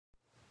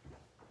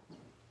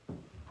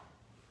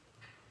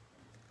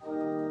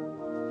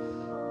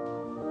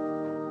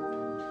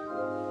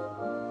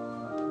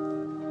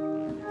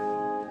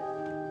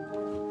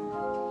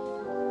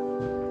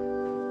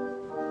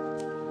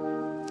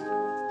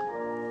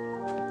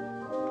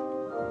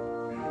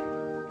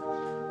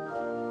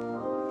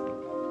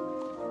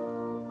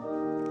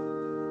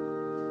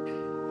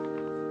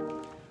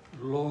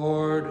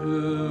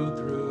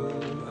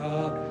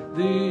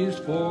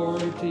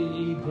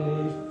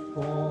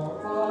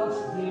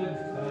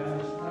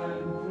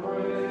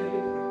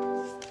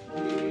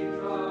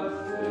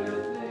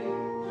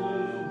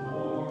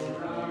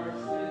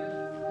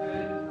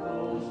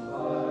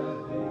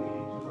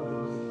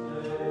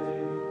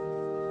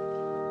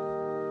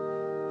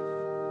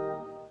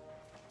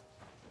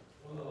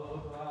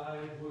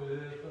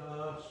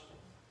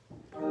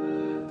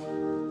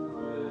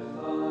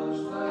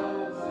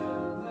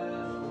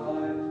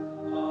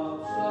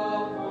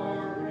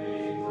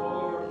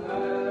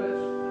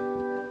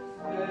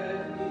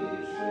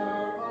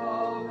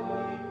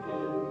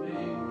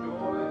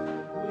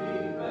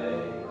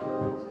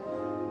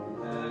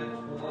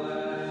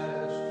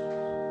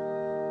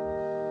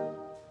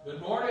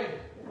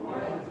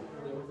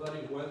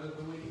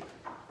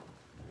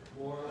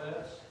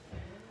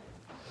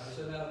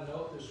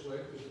this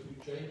week. There's a few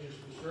changes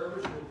to the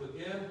service. We'll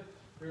begin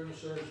during the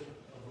service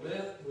of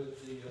Lent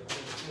with the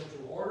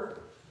penitential order,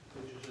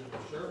 which is in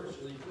the service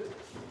leaflet.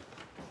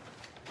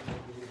 And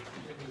we'll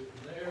continue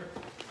from there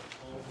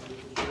on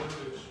with the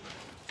service.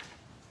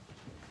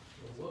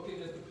 We're looking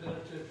at the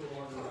penitential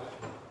order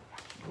right now.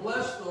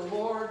 Bless the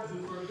Lord who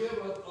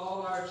forgiveth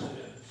all our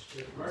sins.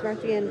 His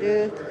mercy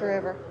endureth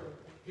forever.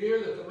 Hear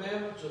the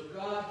commandments of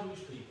God to his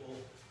people.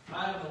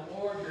 I am the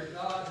Lord your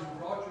God who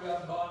brought you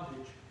out of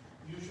bondage.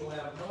 You shall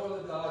have no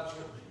other gods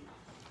but me.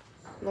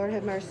 Lord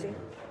have mercy.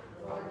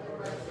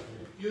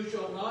 You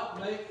shall not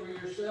make for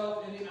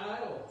yourself any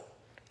idol.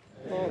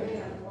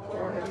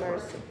 Lord have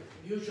mercy.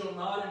 You shall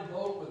not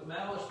invoke with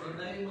malice the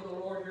name of the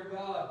Lord your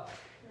God.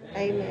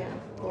 Amen.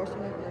 Lord have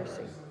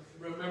mercy.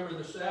 Remember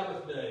the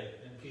Sabbath day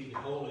and keep it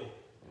holy.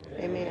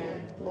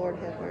 Amen. Lord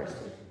have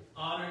mercy.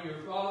 Honor your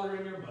father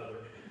and your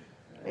mother.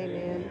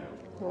 Amen.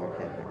 Lord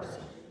have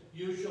mercy.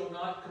 You shall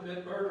not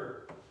commit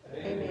murder.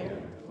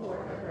 Amen.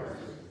 Lord have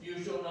mercy.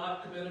 You shall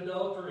not commit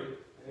adultery.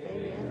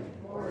 Amen.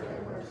 Lord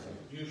have mercy.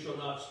 You shall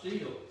not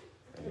steal.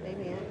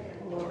 Amen.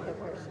 Lord have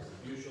mercy.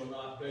 You shall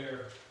not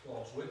bear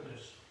false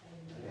witness.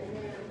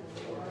 Amen.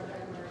 Lord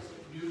have mercy.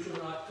 You shall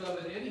not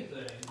covet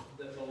anything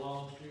that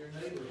belongs to your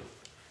neighbor.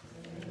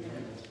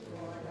 Amen.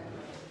 Lord have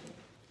mercy.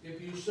 If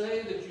you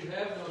say that you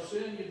have no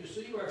sin, you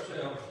deceive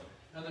ourselves,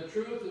 and the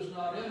truth is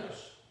not in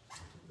us.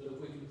 But if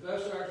we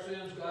confess our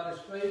sins, God is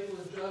faithful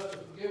and just to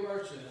forgive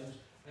our sins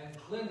and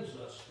cleanse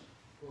us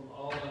from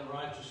all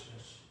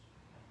unrighteousness.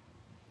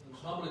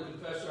 Let's humbly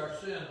confess our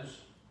sins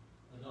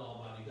unto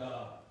Almighty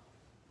God.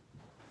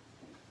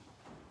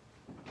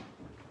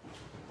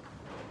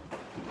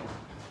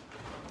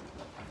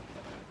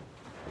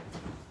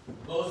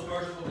 Most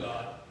merciful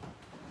God,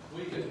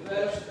 we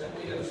confess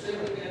that we have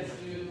sinned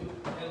against you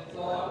in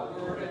thought,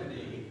 word, and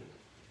deed,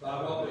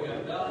 by what we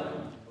have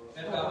done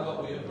and by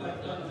what we have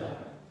not done.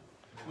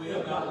 We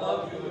have not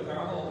loved you with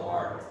our whole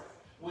heart.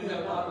 We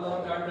have not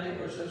loved our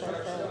neighbors as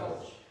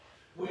ourselves.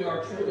 We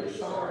are truly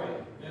sorry,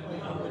 and we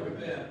humbly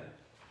repent.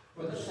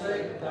 For the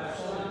sake of thy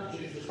Son,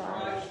 Jesus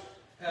Christ,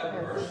 have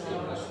mercy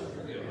on us and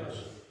forgive us,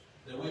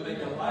 that we may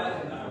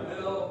delight in thy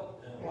will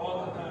and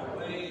walk in thy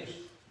ways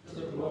to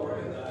the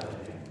glory of thy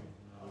name.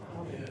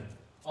 Amen.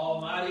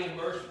 Almighty and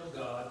merciful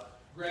God,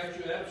 grant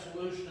you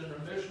absolution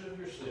and remission of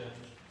your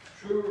sins,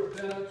 true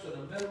repentance and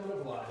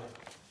amendment of life,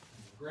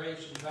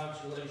 grace and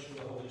consolation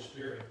of the Holy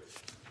Spirit.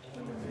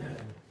 Amen.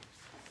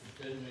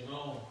 Continuing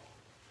on.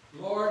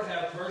 Lord,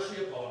 have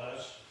mercy upon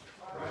us.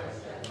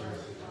 Christ, have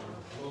mercy upon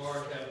us.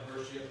 Lord, have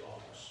mercy upon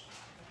us.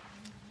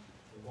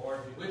 The Lord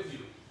be with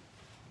you.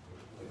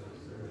 Let's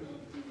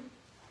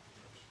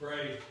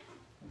pray.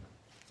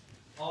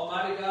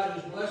 Almighty God,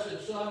 whose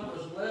blessed Son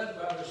was led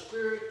by the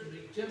Spirit to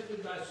be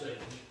tempted by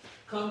Satan,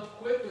 come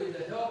quickly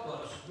to help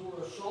us who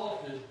are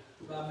assaulted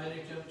by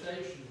many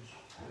temptations.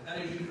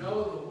 And as you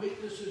know the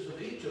weaknesses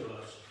of each of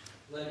us,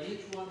 let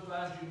each one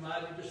find you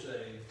mighty to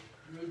save,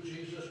 through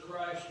Jesus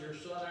Christ, your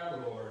Son, our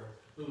Lord,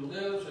 who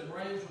lives and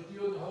reigns with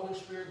you in the Holy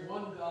Spirit,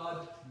 one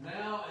God,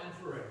 now and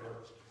forever.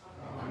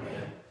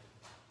 Amen.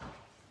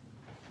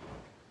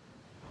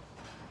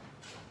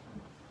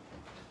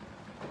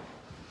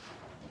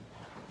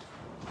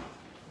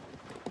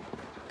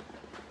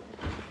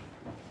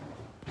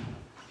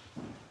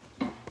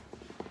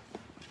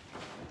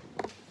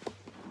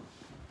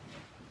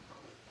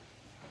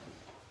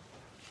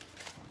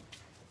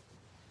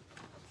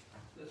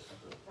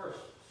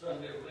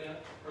 Sunday of Lent,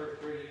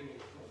 first reading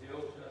of the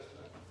Old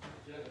Testament,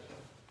 Genesis.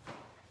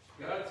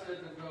 God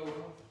said to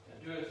Noah and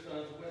to his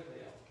sons with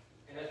him,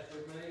 as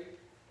for me,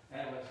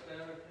 I am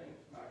establishing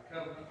my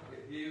covenant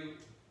with you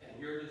and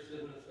your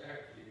descendants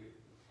after you,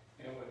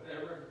 and with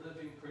every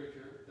living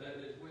creature that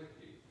is with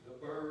you, the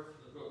birds,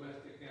 the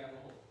domestic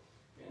animals,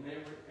 and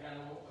every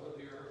animal of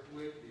the earth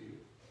with you,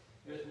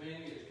 as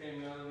many as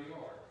came out of the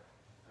ark.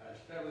 I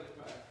established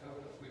my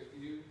covenant with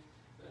you,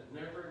 that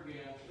never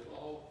again shall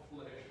all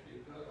flesh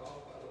be cut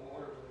off by the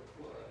waters of the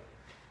flood,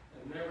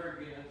 and never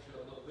again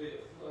shall there be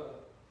a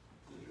flood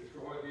to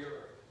destroy the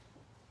earth.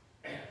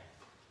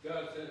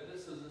 God said,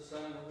 this is the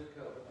sign of the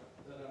covenant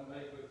that I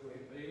make between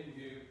me and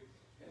you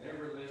and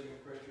every living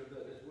creature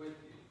that is with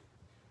you.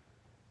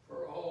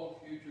 For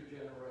all future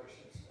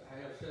generations, I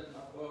have set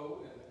my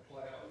bow in the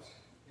clouds,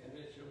 and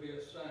it shall be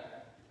a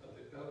sign of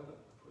the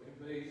covenant between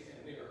me and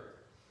the earth.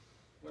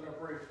 When I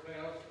bring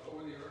clouds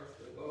over the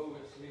earth, the bow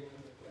is seen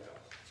in the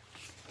clouds.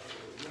 I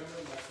will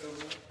remember my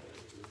covenant that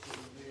is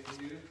between me and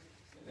you,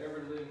 and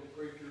every living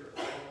creature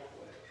of all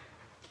flesh.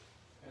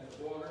 And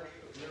the water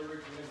shall never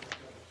again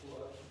become a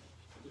flood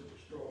to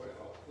destroy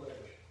all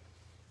flesh.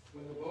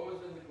 When the bow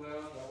is in the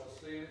clouds, I will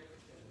see it,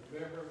 and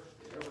remember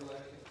the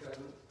everlasting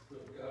covenant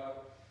between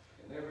God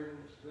and every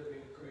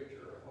living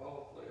creature of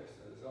all flesh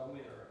that is on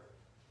the earth.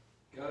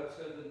 God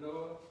said to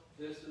Noah,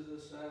 this is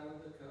the sign of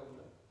the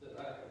covenant that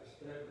I have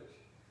established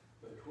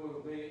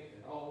between me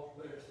and all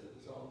flesh that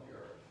is on the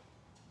earth.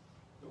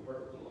 The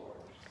word of the Lord.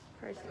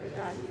 Praise be to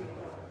God.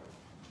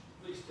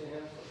 Please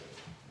stand for this.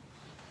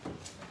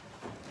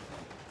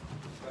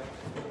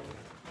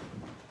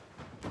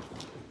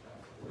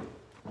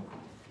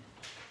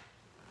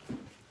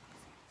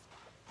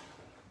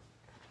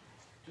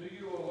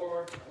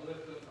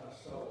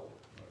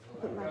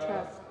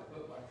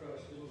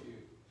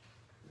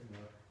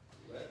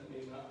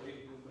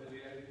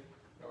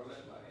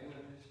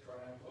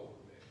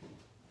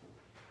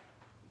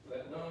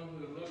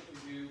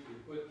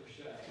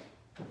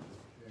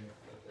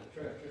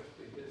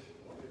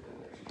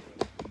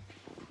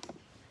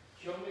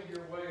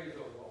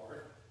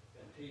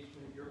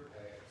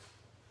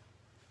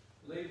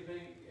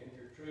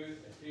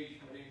 truth and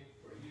teach me,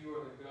 for you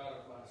are the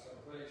God of my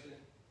salvation,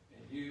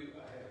 and you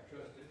I have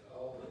trusted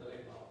all the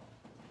day long.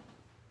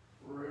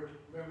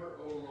 Remember,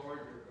 O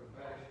Lord, your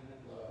compassion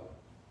and love,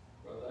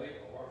 for they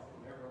are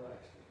from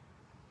everlasting.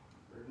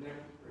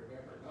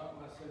 Remember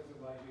not my sins of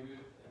my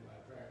youth and my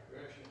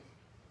transgressions.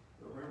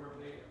 Remember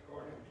me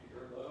according to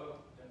your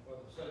love and for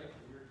the sake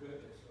of your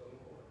goodness, O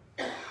Lord.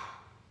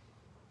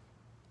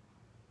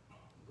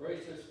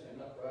 Gracious and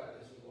upright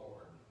is the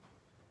Lord.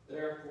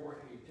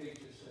 Therefore he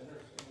teaches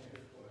sinners in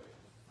his way.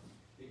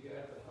 He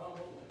guides the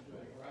humble in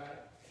doing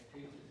right and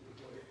teaches his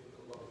way to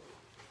the lowly.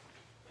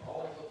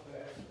 All the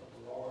paths of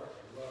the Lord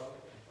are love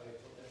and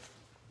faithfulness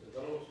to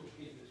those who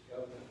keep his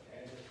covenant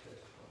and his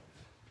testimonies.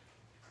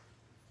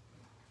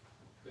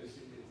 This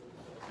is the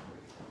second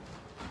reading.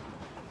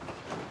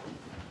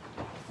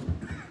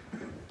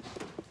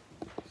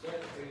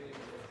 Second reading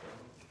is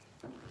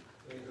from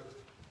Peter,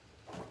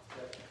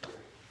 chapter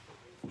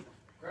 3.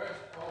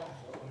 Christ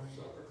also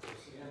suffered for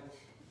sins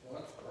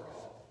once for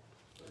all,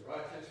 the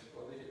righteous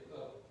for the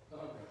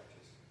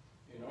unrighteous,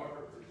 in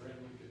order to bring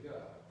you to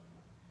God.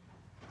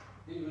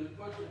 He was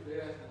put to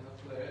death in the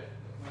flesh,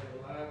 but made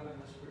alive in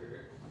the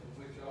spirit, in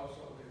which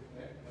also he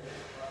made a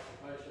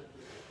proclamation to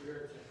the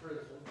spirits in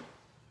prison,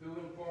 who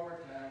in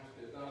former times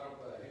did not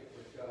obey,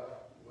 which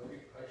God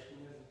waited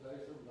patiently in the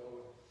days of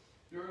Noah,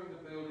 during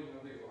the building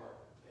of the ark,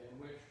 in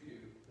which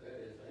few, that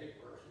is, 8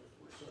 persons,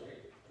 were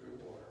saved through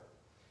water.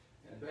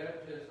 And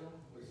baptism,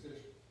 which is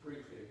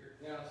prefigured,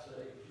 now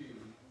saves you,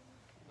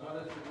 not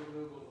as the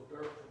removal of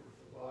dirt from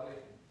the body,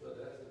 but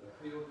as an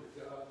appeal to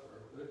God for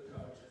a good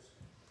conscience,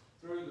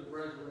 through the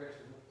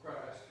resurrection of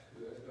Christ,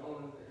 who has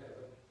gone into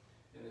heaven,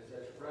 and is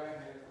at the right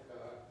hand of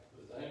God,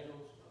 with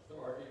angels,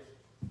 authorities,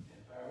 and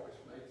powers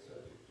made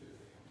subject to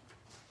him.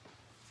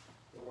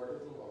 The word of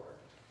the Lord.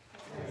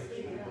 Praise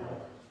be to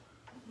God.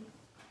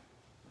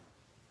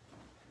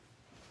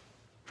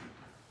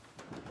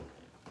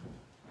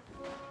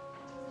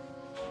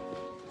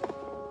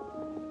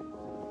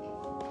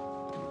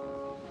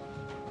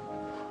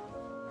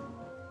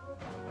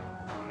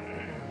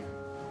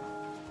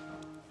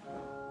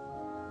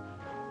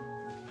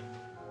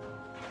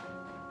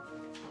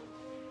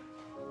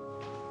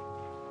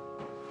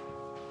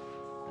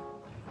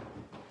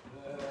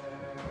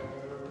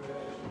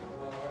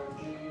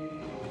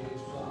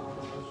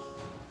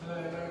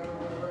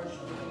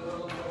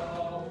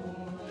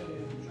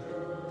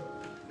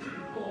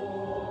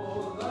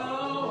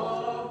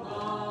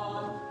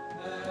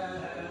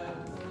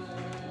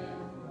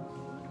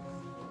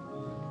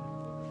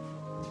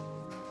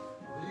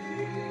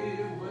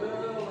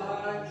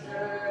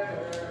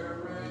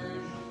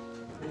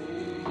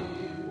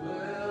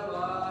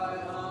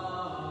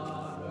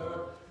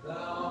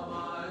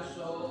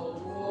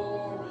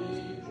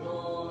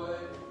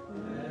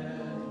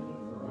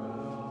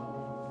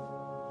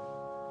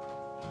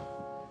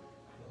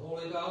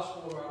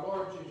 Gospel of our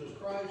Lord Jesus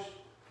Christ,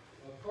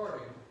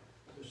 according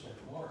to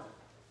St. Mark.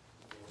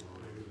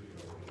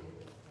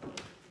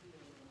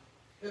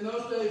 In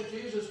those days,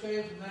 Jesus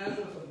came from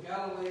Nazareth of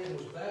Galilee and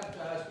was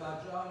baptized by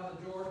John in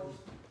the Jordan.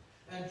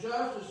 And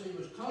just as he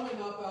was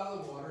coming up out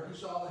of the water, he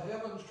saw the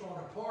heavens torn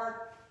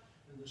apart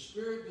and the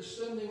Spirit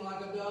descending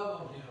like a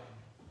dove on him.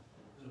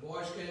 And a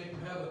voice came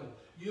from heaven,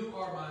 "You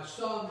are my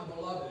Son, the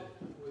beloved.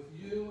 With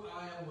you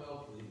I am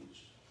well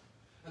pleased."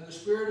 And the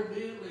Spirit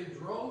immediately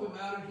drove him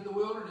out into the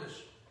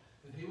wilderness.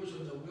 And he was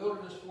in the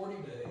wilderness 40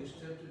 days,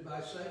 tempted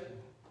by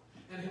Satan.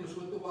 And he was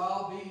with the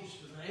wild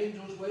beasts, and the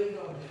angels waited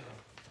on him.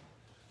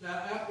 Now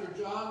after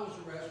John was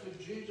arrested,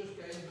 Jesus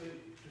came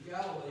to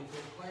Galilee,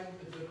 proclaiming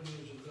the good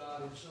news of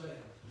God and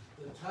saying,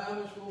 "The time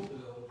is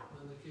fulfilled,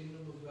 and the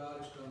kingdom of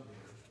God is come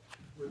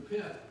near.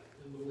 Repent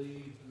and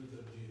believe in the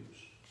good news."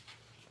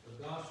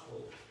 The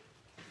Gospel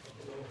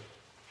of the Lord.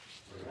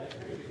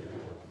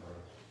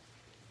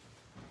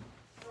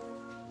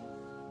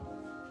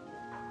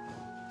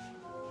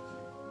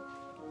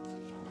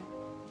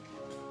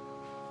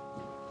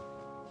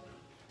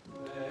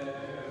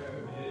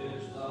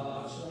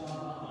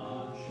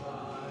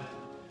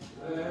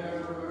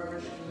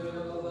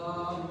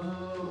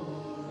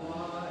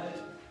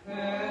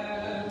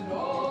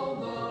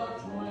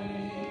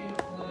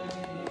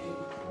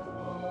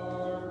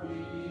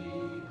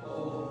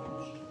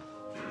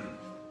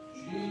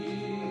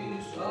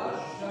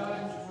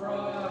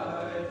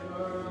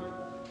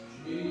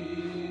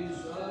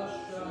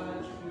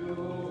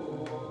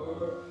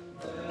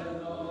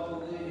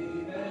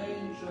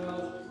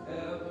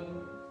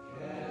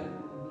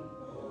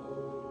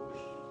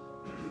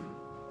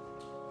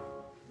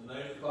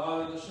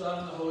 Father, the Son,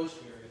 and the Holy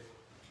Spirit.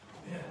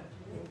 Amen.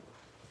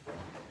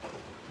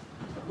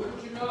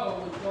 Wouldn't you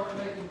know, we start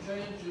making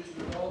changes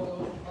with all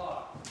those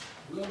hot.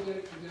 We'll get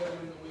it together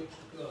in the weeks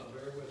to come.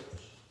 Bear with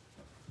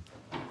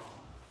us.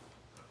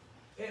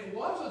 It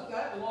wasn't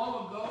that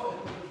long ago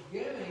at the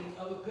beginning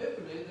of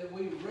Epiphany that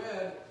we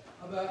read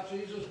about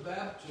Jesus'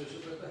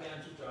 baptism at the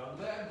hands of John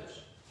the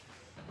Baptist.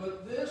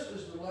 But this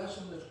is the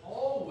lesson that's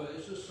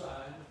always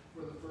assigned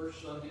for the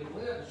first Sunday of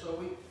Lent. So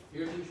we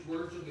hear these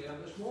words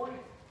again this morning.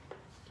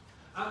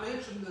 I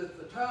mentioned at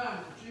the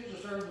time that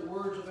Jesus heard the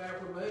words of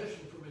affirmation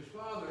from his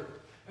Father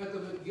at the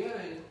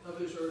beginning of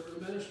his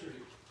earthly ministry.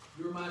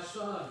 You're my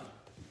Son.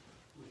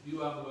 With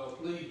you I'm well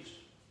pleased.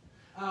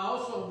 I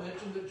also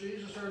mentioned that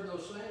Jesus heard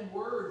those same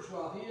words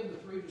while he and the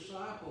 3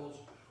 disciples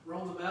were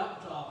on the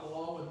mountaintop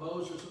along with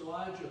Moses and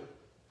Elijah.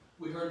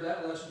 We heard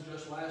that lesson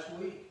just last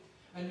week.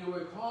 And you'll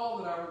recall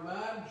that I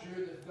reminded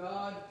you that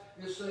God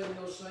is saying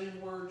those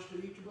same words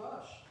to each of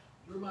us.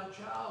 You're my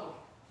child.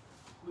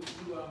 With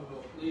you I'm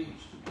well pleased.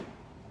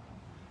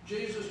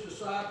 Jesus'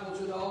 disciples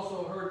had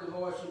also heard the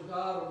voice of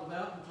God on the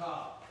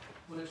mountaintop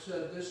when it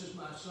said, this is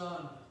my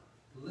Son,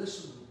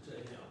 listen to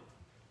him.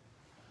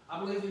 I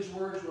believe these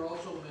words were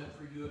also meant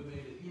for you and me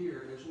to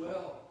hear as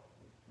well.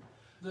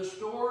 The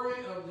story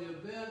of the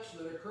events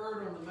that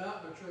occurred on the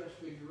Mountain of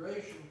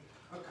Transfiguration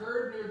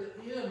occurred near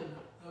the end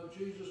of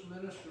Jesus'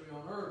 ministry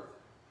on earth.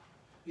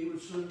 He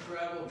would soon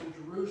travel to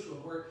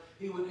Jerusalem, where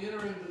he would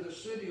enter into the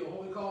city on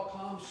what we call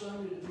Palm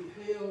Sunday to be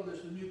hailed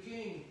as the new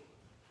king.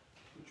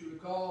 But you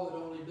recall that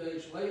only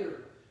days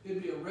later,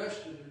 he'd be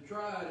arrested and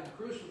tried and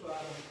crucified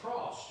on the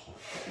cross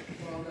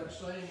while that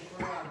same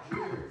crowd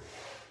jeered.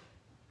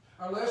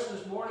 Our lesson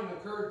this morning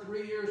occurred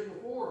 3 years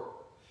before.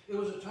 It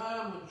was a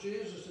time when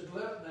Jesus had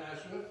left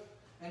Nazareth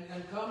and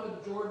come to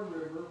the Jordan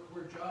River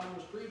where John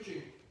was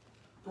preaching,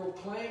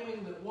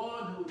 proclaiming that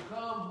one who would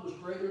come who was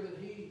greater than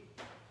he,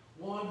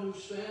 one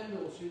whose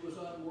sandals he was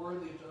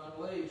unworthy to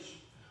unlace,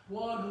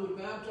 one who would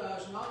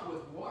baptize not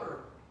with water,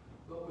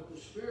 but with the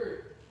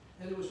Spirit.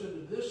 And it was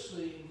into this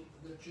scene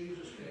that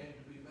Jesus came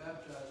to be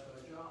baptized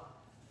by John.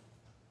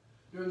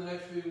 During the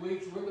next few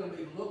weeks, we're going to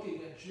be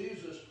looking at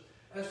Jesus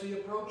as he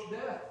approached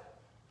death.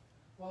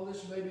 While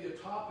this may be a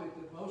topic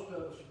that most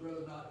of us would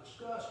rather not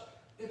discuss,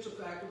 it's a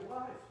fact of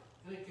life,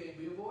 and it can't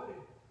be avoided.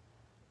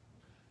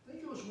 I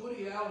think it was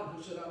Woody Allen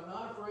who said, I'm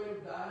not afraid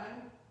of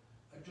dying,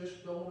 I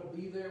just don't want to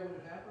be there when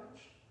it happens.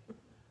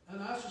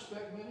 And I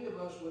suspect many of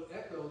us would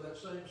echo that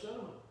same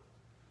sentiment.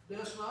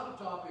 That's not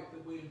a topic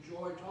that we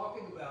enjoy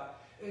talking about,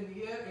 and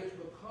yet it's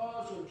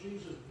because of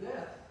Jesus'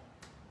 death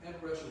and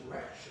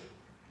resurrection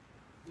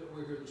that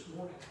we're here this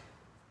morning.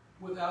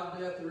 Without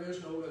death, there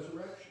is no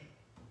resurrection.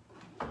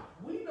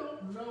 We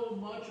don't know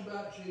much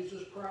about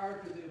Jesus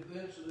prior to the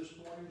events of this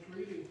morning's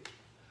reading.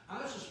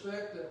 I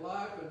suspect that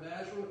life in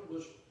Nazareth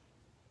was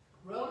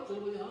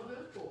relatively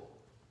uneventful.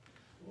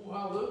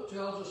 While Luke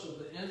tells us of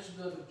the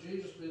incident of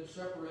Jesus being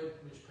separated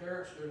from his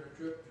parents during a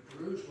trip to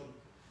Jerusalem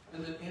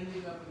and then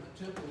ending up in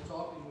the temple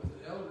talking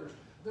with the elders,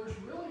 there's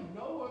really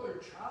no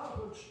other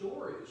childhood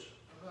stories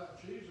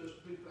about Jesus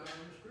to be found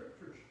in the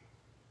Scriptures.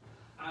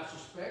 I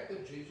suspect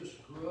that Jesus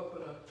grew up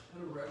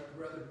in a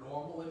rather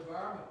normal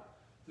environment,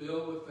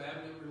 filled with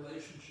family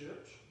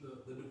relationships,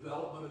 the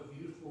development of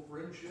youthful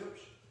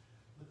friendships,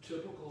 the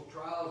typical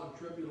trials and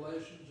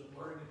tribulations of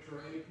learning a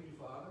trade from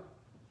your father.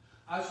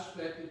 I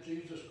suspect that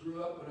Jesus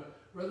grew up in a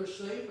rather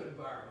safe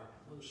environment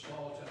in the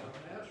small town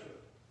of Nazareth.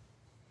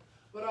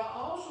 But I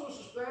also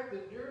suspect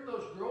that during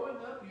those growing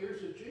up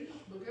years that Jesus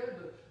began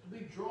to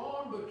be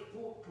drawn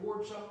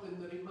towards something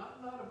that he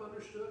might not have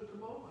understood at the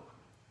moment.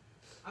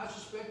 I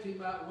suspect he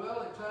might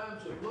well at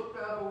times have looked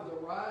out over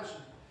the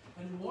horizon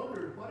and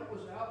wondered what it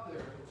was out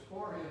there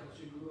for him as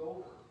he grew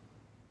older.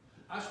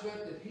 I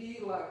suspect that he,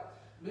 like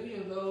many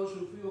of those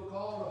who feel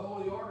called to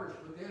holy orders,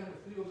 began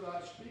to feel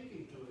God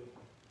speaking to him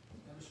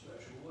in a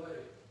special way.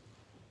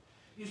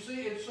 You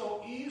see, it's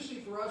so easy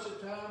for us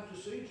at times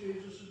to see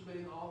Jesus as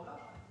being all God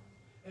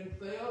and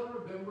fail to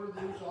remember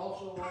that he's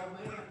also all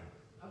man.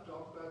 I've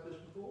talked about this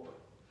before.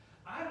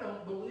 I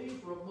don't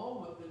believe for a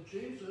moment that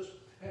Jesus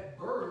at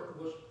birth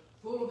was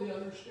full of the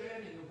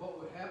understanding of what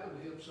would happen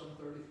to him some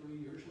 33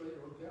 years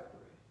later on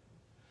Calvary.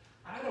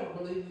 I don't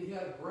believe that he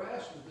had a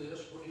grasp of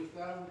this when he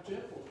found the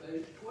temple at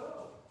age 12.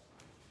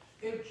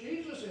 If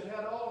Jesus had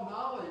had all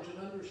knowledge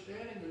and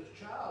understanding as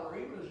a child or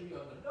even as a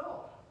young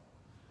adult,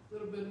 there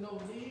would have been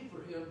no need for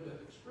him to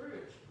have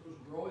experienced those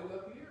growing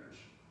up years.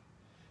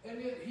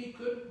 And yet he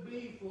couldn't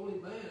be fully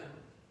man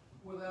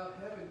without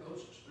having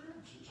those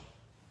experiences.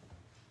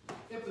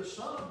 If the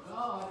Son of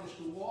God is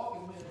to walk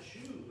in man's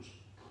shoes,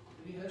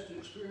 then he has to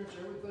experience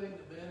everything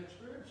that man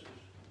experiences.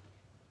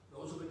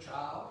 Those of a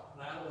child,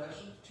 an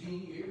adolescent,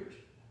 teen years,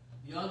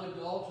 young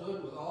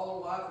adulthood with all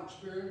the life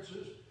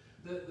experiences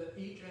that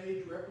each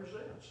age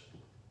represents.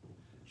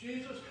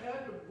 Jesus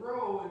had to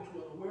grow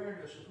into an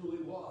awareness of who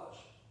he was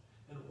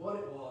and what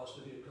it was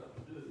that he had come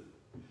to do.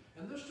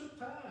 And this took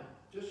time,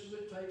 just as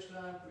it takes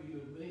time for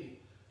you and me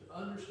to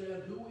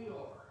understand who we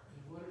are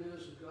and what it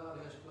is that God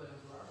has planned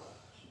for our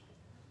lives.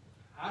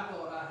 I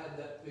thought I had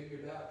that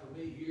figured out for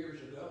me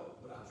years ago,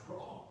 but I was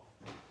wrong.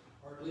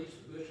 Or at least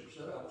the bishop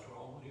said I was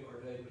wrong when he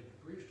ordained me to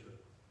priesthood.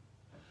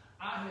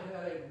 I had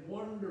had a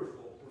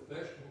wonderful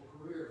professional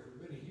career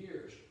for many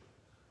years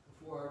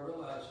before I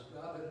realized that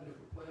God had a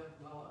different plan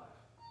for my life.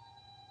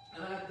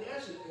 And I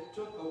guess it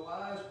took a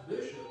wise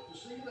bishop to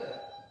see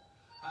that.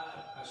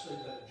 I say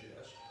that in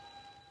jest.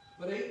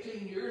 But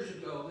 18 years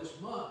ago this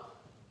month,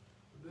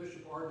 the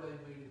bishop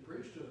ordained me to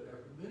priesthood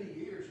after many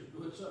years of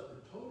doing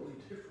something totally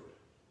different.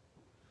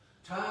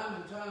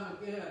 Time and time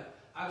again,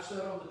 I've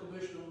sat on the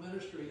commissional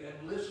ministry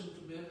and listened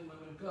to men and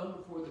women come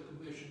before the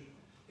commission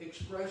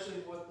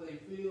expressing what they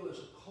feel is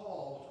a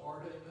call to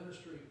ordained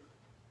ministry.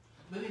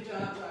 Many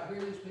times I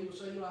hear these people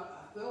say,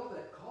 I felt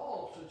that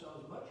call since I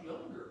was much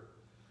younger,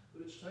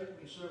 but it's taken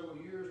me several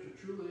years to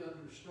truly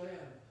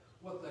understand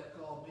what that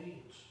call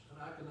means, and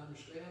I can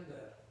understand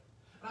that.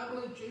 And I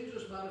believe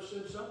Jesus might have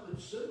said something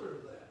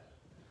similar to that.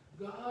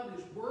 God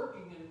is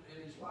working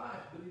in his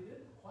life, but he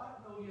didn't quite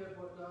know yet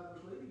what God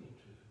was leading him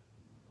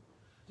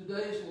to.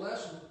 Today's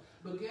lesson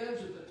begins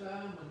at the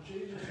time when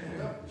Jesus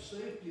left the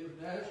safety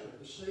of Nazareth,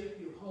 the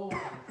safety of home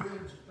and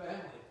friends and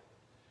family,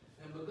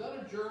 and begun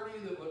a journey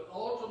that would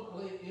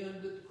ultimately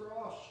end at the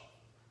cross.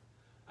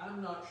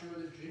 I'm not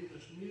sure that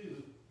Jesus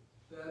knew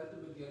that at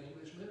the beginning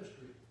of his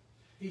ministry.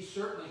 He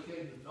certainly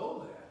came to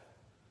know that,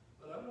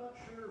 but I'm not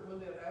sure when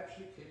that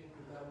actually came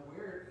to that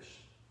awareness,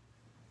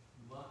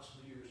 months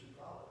and years and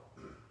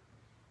followed.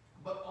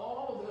 But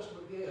all of this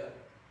began,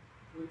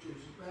 which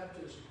is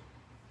baptism.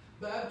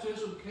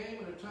 Baptism came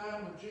at a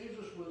time when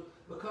Jesus was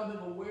becoming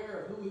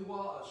aware of who he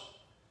was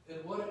and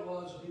what it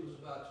was that he was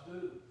about to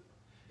do.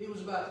 He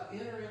was about to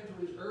enter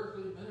into his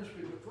earthly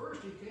ministry, but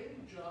first he came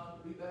to John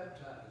to be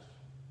baptized.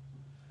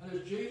 And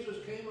as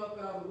Jesus came up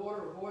out of the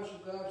water, a voice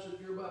of God said,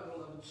 "You're my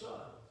beloved Son,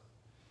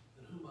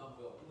 in whom I'm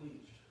well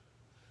pleased."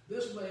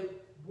 This may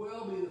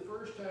well be the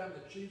first time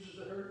that Jesus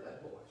had heard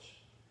that voice.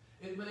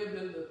 It may have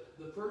been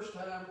the first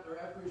time or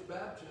after his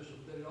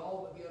baptism that it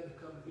all began to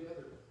come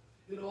together.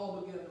 It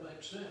all began to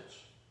make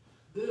sense.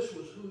 This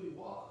was who he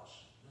was,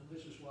 and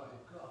this is why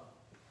he'd come.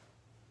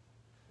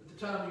 At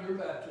the time of your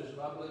baptism,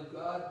 I believe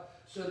God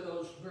said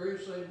those very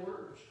same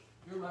words.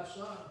 "You're my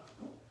son,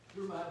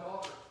 you're my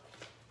daughter,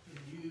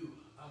 in you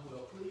I'm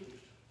well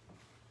pleased."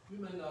 You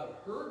may not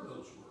have heard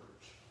those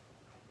words,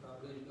 but I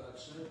believe God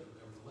said them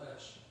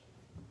nevertheless.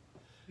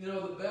 You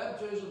know, the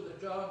baptism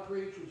that John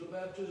preached was a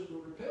baptism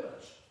of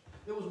repentance.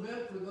 It was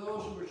meant for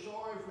those who were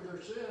sorry for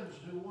their sins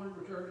and who wanted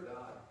to return to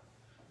God.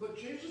 But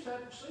Jesus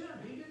hadn't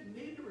sinned. He didn't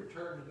need to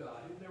return to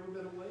God. He'd never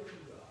been away from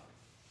God.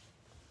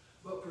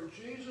 But for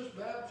Jesus,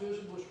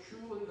 baptism was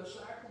truly a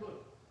sacrament.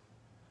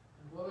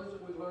 And what is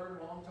it we learned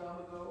a long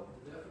time ago?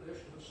 The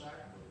definition of a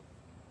sacrament.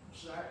 A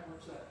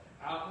sacrament's that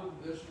outward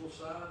visible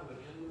sign of an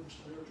inward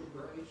spiritual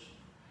grace.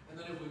 And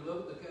then if we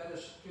look at the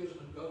catechism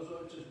and goes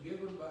on, it says,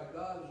 given by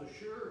God as a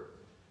sure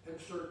and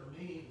certain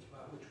means by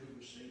which we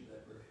receive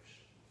that grace.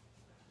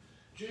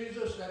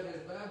 Jesus at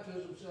his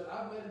baptism said,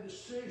 "I've made a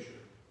decision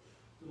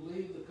to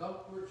leave the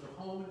comforts of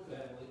home and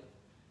family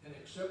and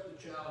accept the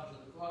challenge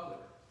of the Father,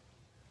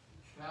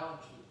 the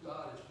challenge that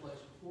God has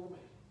placed before me."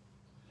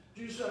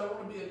 Jesus said, "I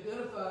want to be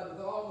identified with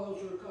all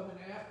those who are coming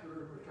after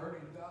and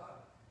returning to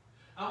God.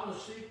 I want to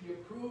seek the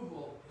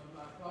approval of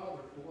my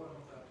Father for what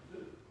I'm about to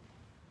do."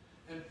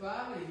 And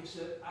finally, he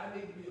said, "I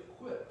need to be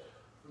equipped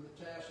for the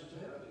task that's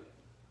ahead of me."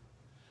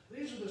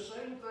 These are the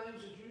same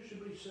things that you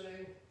should be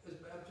saying as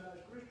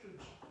baptized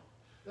Christians.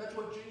 That's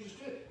what Jesus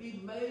did. He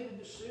made a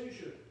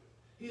decision.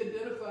 He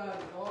identified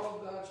with all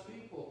of God's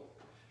people.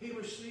 He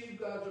received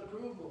God's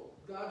approval.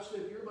 God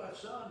said, "You're my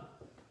son.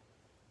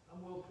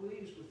 I'm well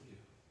pleased with you."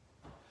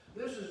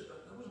 That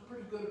was a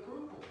pretty good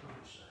approval, can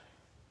you say?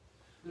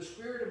 The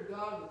Spirit of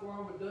God in the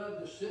form of a dove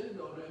descended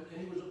on him,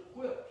 and he was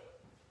equipped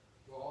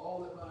for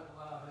all that might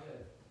lie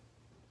ahead.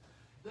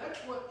 That's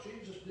what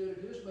Jesus did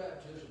at his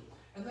baptism.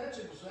 And that's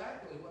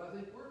exactly what I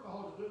think we're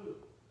called to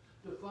do.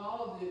 To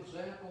follow the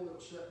example that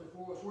was set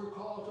before us. We're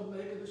called to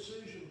make a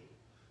decision.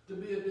 To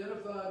be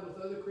identified with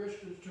other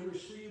Christians, to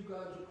receive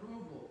God's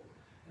approval,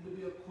 and to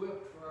be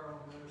equipped for our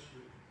own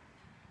ministry.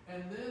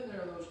 And then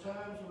there are those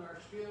times when our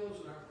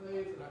skills and our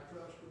faith and our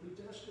trust will be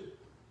tested.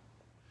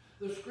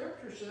 The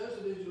scripture says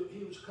that as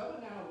he was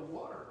coming out of the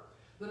water,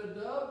 that a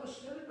dove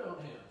descended on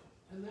him.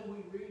 And then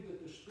we read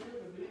that the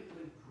Spirit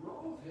immediately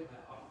drove him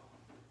out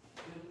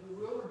into the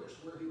wilderness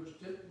where he was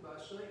tempted by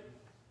Satan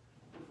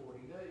for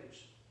 40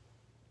 days.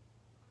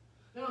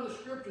 Now in the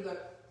scripture,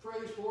 that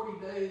phrase 40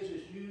 days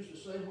is used the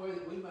same way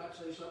that we might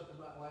say something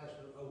might last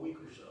a week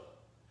or so.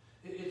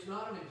 It's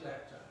not an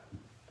exact time.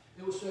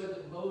 It was said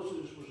that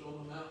Moses was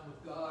on the mountain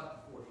with God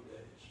for 40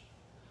 days.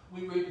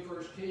 We read in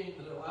 1 Kings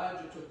that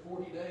Elijah took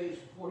 40 days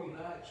and 40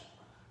 nights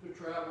to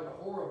travel to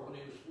Horeb when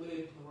he was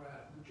fleeing from the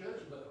wrath of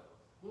Jezebel.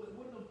 Well, it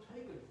wouldn't have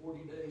taken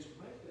 40 days to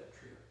make that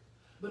trip.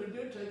 But it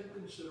did take a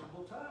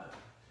considerable time.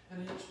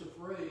 And hence the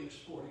phrase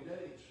 40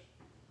 days.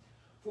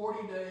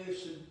 40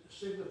 days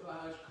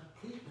signifies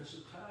completeness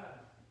of time.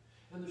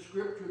 In the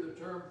scripture, the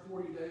term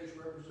 40 days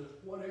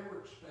represents whatever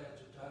expanse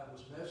of time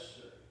was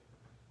necessary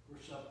for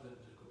something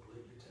to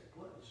completely take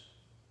place.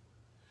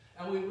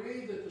 And we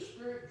read that the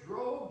Spirit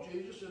drove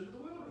Jesus into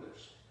the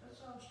wilderness. That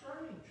sounds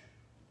strange.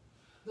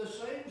 The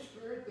same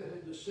Spirit that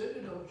had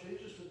descended on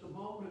Jesus at the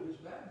moment of his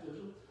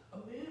baptism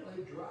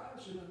immediately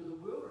drives him into the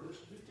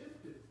wilderness to be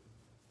tempted.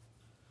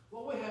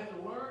 What we have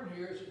to learn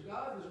here is that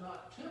God does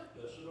not tempt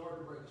us in order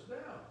to bring us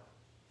down.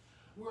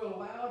 We're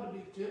allowed to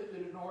be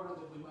tempted in order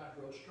that we might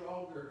grow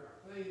stronger in our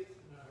faith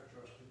and our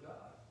trust in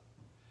God.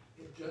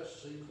 It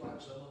just seems like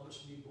some of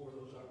us need more of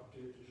those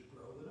opportunities to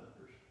grow than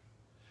others.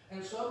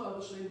 And some of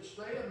us seem to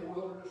stay in the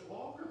wilderness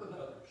longer than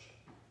others.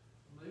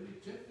 Maybe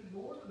tempted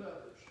more than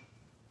others.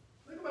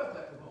 Think about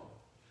that for a moment.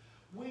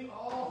 We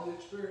all have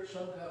experienced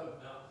some kind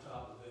of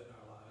mountaintop event in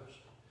our lives.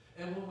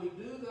 And when we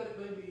do that, it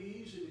may be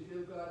easy to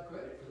give God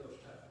credit for those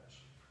times.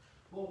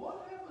 Well,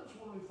 what happens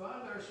when we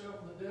find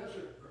ourselves in the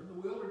desert or in the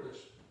wilderness,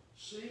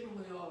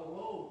 seemingly all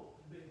alone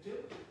and being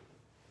tempted?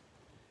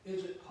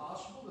 Is it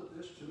possible that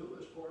this too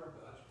is part of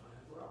God's plan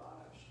for our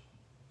lives?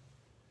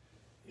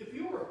 If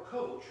you were a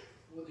coach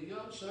with a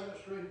young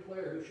second-string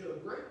player who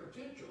showed great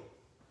potential,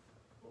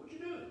 what would you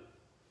do?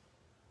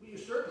 Well, you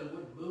certainly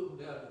wouldn't move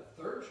them down to the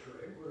third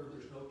string where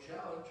there's no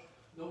challenge,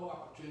 no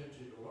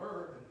opportunity to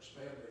learn and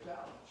expand their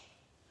talents.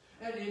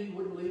 And then you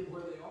wouldn't leave them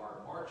where they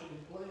are, marching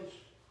in place,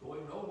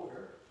 going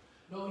nowhere.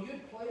 No,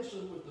 you'd place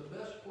them with the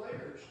best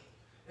players,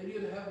 and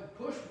you'd have them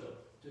push them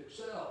to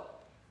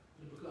excel,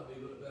 to become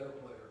even a better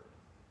player.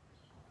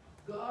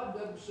 God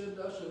doesn't send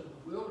us into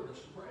the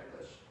wilderness to break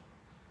us.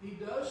 He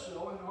does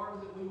so in order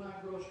that we might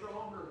grow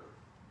stronger.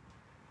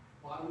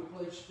 Why do we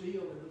place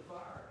steel into the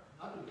fire?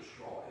 Not to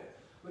destroy it,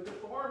 but to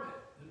form it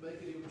and make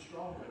it even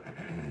stronger.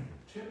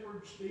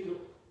 Tempered steel,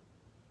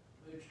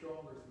 made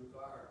stronger through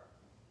fire.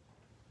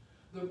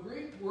 The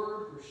Greek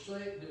word for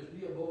Satan is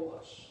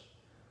diabolos.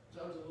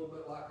 Sounds a little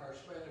bit like our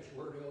Spanish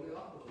word el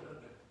diablo,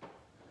 doesn't it?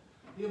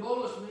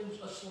 Diabolos means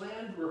a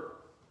slanderer,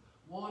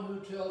 one who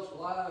tells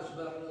lies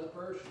about another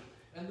person.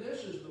 And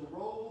this is the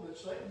role that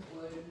Satan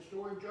played in the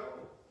story of Job.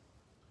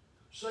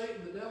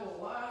 Satan, the devil,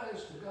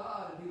 lies to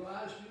God, and he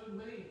lies to you and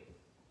me.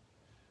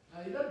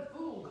 Now, he doesn't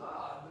fool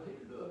God, but he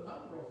can do a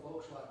number of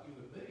folks like you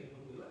and me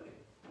when we let him,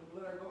 when we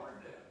let our guard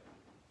down.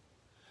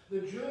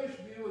 The Jewish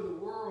view of the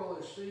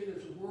world is seen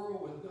as a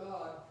world with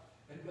God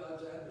and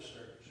God's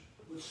adversaries,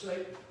 with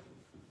Satan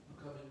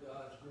becoming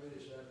God's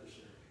greatest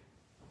adversary.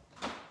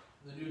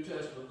 In the New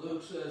Testament,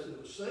 Luke says that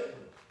it was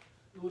Satan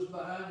who was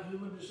behind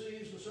human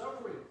disease and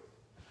suffering.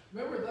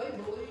 Remember, they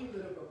believed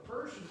that if a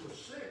person was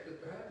sick, that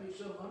there had to be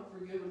some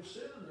unforgiven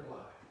sin in their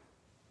life.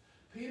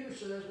 Peter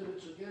says that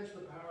it's against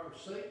the power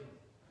of Satan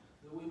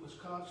that we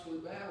must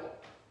constantly battle.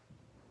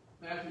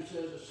 Matthew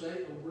says that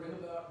Satan will bring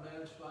about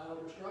man's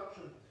final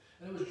destruction.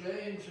 And it was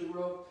James who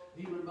wrote,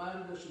 he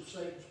reminded us of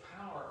Satan's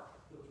power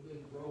that was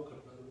being broken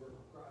by the work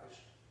of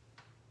Christ.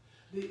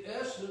 The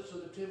essence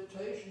of the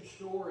temptation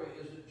story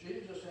is that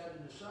Jesus had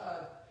to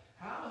decide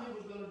how he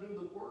was going to do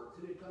the work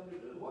that he'd come to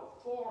do. What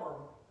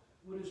form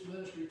would his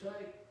ministry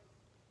take?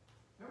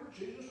 Remember,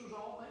 Jesus was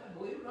all man.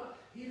 Believe it or not,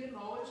 he didn't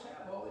always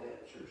have all the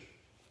answers.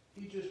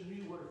 He just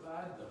knew where to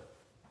find them.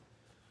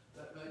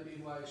 That may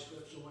be why he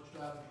spent so much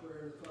time in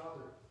prayer to the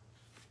Father.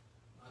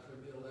 Might there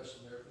be a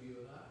lesson there for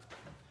you and I.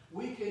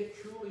 We can't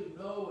truly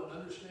know and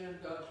understand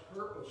God's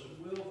purpose and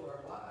will for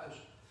our lives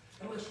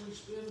unless we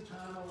spend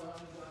time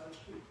allowing God to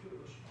speak to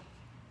us.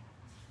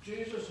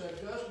 Jesus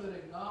had just been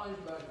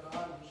acknowledged by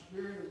God, and the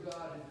Spirit of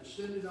God had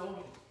descended on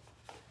him.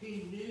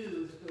 He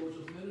knew that there was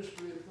a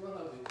ministry in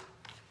front of him.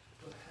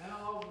 But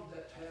how would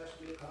that task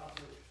be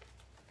accomplished?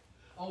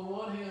 On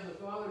one hand,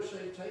 the Father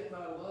said, take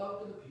my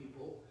love to the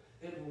people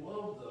and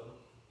love them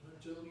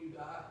until you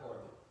die for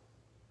them.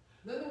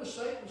 Then there was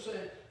Satan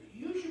saying,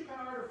 use your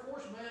power to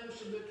force man to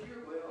submit to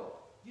your will.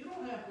 You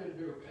don't have to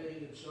endure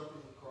pain and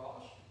suffering the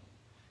cross.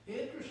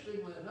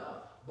 Interestingly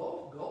enough,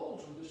 both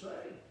goals were the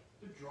same,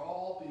 to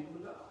draw people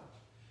to God.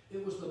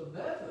 It was the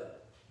method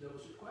that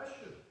was the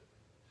question.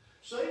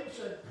 Satan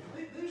said,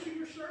 these are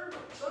your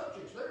servants,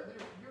 subjects.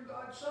 They're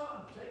God's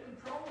son. Take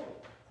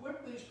control.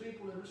 Whip these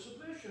people into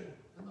submission,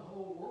 and the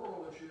whole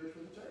world is yours for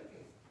the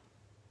taking.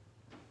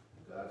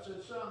 And God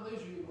said, son, these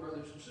are your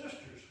brothers and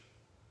sisters.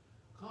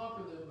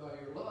 Conquer them by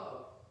your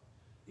love,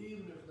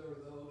 even if there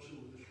are those who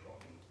will destroy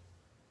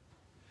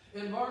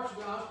you. In Mark's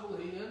gospel,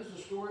 he ends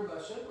the story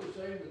by simply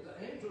saying that the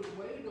angels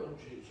waited on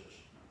Jesus.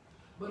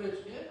 But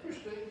it's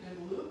interesting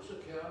in Luke's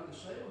account of the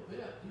same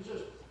event. He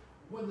says,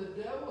 when the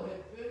devil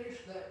had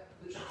finished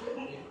this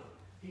tempting,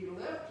 he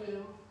left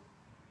him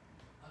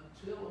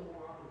until a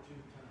more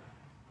opportune time.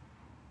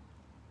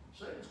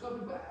 Satan's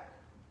coming back.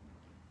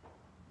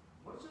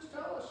 What does this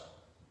tell us?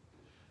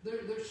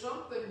 There's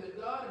something that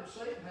God and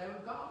Satan have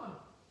in common.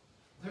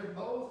 They're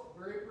both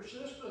very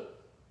persistent.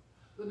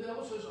 The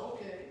devil says,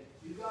 okay,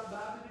 you got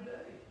by me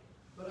today,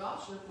 but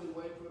I'll simply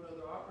wait for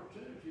another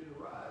opportunity to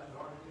rise in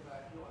order to get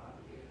back to life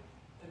again.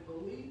 And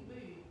believe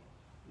me,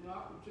 the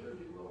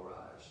opportunity will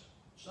arise,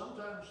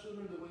 sometimes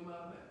sooner than we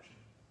might imagine.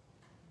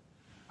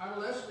 Our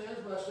lesson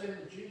ends by saying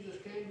that Jesus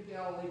came to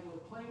Galilee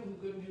proclaiming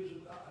the good news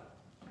of God.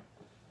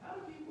 How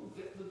do people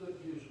get the good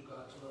news of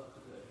God's love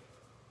today?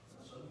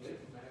 Well, some get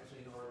it from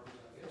magazine articles,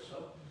 I guess.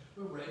 Some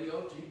from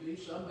radio, TV.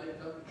 Some may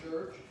come to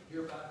church,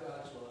 hear about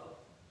God's love.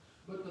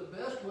 But the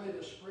best way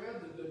to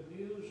spread the good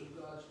news of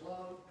God's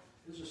love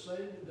is the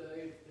same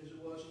today as it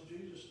was in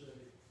Jesus' day.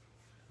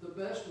 The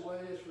best way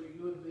is for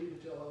you and me to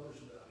tell others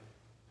about Him.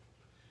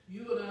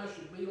 You and I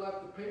should be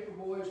like the paper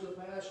boys in the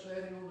past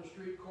standing on the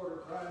street corner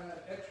crying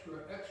out,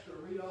 extra, extra,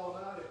 read all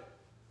about it.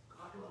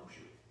 God loves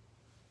you.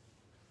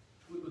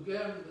 We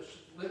began the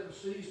Lenten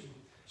season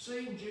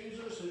seeing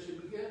Jesus as He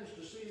begins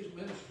to see His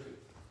ministry.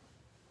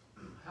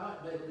 how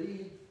it may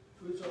lead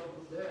to his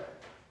own death.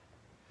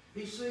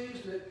 He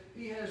sees that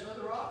he has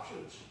other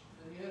options,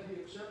 and yet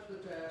he accepts the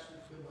task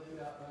that's been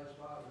laid out by his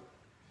Father.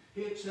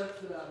 He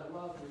accepts it out of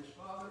love for his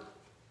Father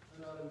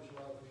and out of his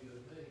love for you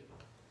and me.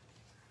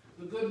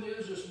 The good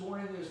news this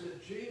morning is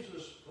that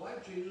Jesus,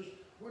 like Jesus,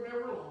 we're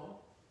never alone.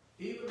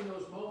 Even in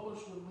those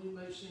moments when we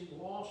may seem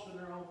lost in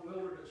our own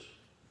wilderness,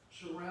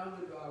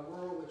 surrounded by a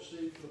world that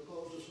seems to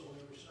oppose us on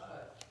every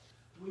side,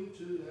 we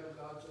too have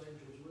God's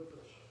angels with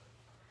us.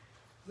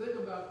 Think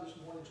about this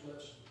morning's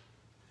lesson.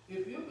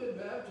 If you've been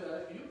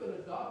baptized, you've been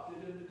adopted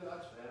into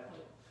God's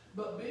family.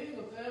 But being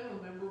a family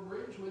member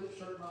brings with it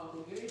certain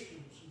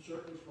obligations and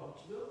certain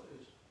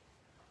responsibilities.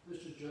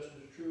 This is just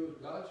as true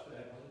in God's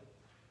family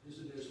as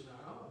it is in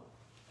our own.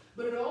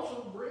 But it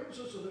also brings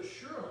us an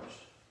assurance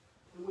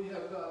that we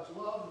have God's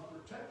love and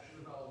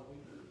protection in all that we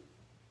do.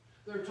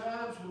 There are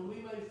times when we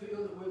may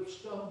feel that we've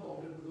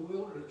stumbled into the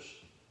wilderness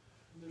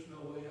and there's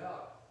no way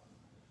out.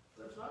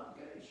 That's not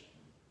the case.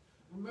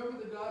 Remember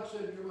that God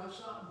said, you're my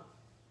son,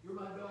 you're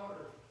my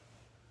daughter.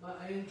 My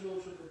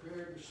angels are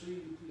prepared to see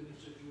you through any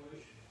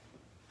situation.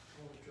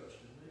 Only trust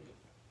in me.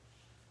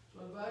 So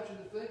I invite you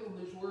to think on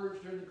these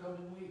words during the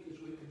coming week as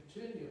we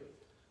continue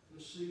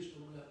this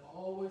season of Lent,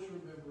 always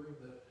remembering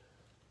that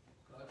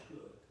God's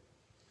good.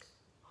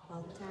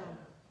 All the time.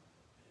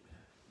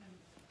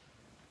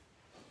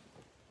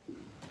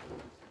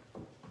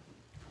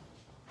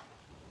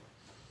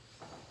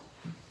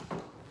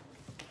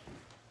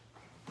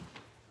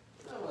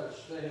 Now let's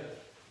stand.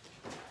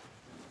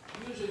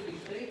 Using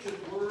these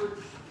ancient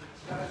words,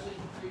 Nicene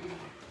Creed,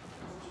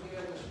 once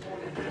again this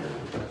morning, bless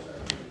our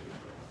faith.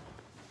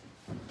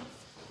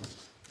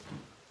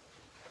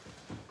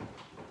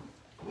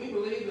 We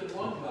believe in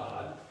one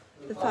God,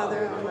 The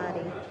Father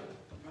Almighty,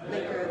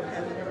 maker of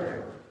heaven and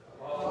earth,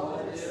 all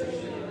that is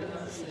seen and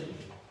unseen.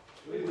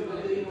 we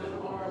believe in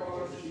our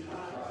Lord Jesus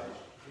Christ,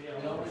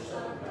 the only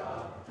Son of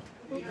God,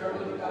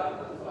 eternally begotten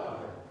of the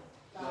Father,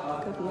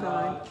 God from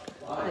God,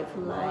 light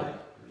from light,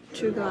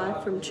 true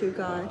God from true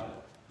God.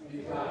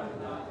 begotten,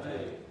 not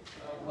made,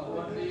 of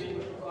one being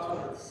with the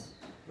Father.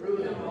 Through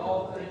him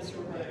all things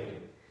were made.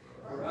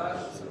 For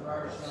us and for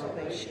our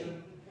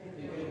salvation,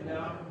 he came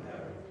down from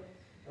heaven.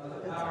 By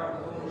the power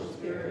of the Holy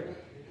Spirit,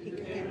 he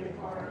became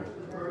incarnate of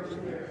the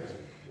Virgin Mary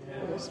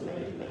and was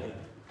made man.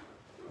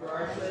 For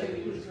our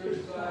sake he was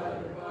crucified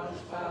under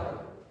Pontius Pilate.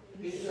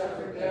 He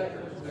suffered death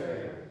and was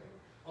buried.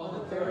 On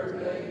the third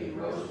day he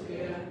rose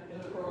again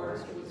in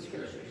accordance with the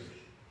Scriptures.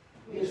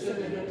 He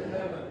ascended into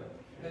heaven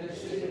and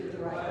is seated at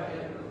the right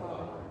hand of the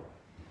Father.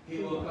 He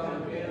will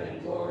come again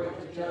in glory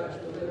to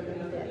judge the living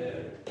and the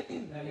dead,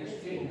 and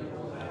his kingdom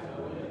will have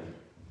no end.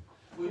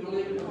 We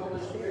believe in the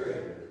Holy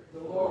Spirit, the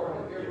Lord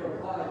and giver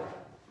of life,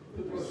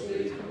 who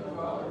proceeds from the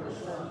Father and the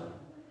Son.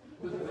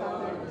 With the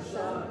Father and the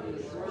Son he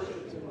is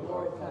worshipped and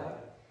glorified.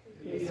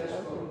 He has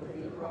spoken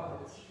through the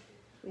prophets.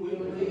 We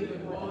believe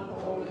in one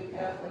holy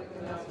Catholic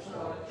and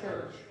Apostolic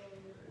Church.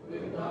 We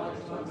acknowledge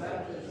one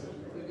baptism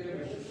for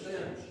forgiveness of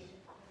sins.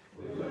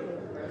 We look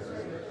for the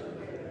resurrection of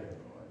the dead,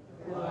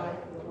 The life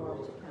of the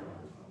world to come.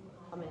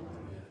 Amen.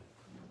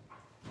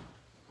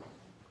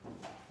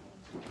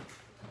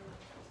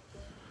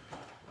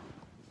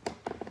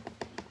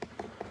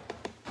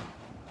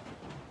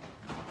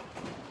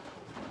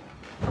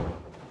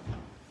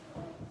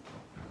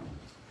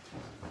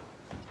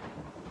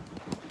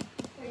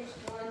 Please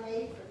join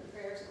me for the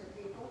prayers of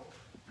the people.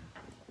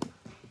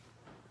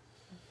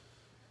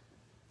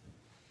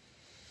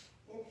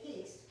 In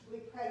peace, we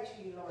pray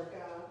to you, Lord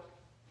God.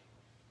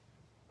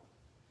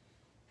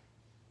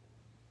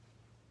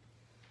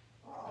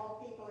 For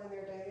all people in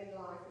their daily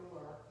life and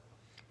work.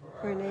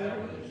 For our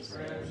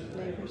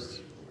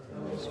neighbors,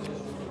 and those around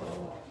the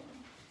world.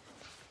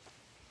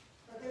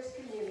 For this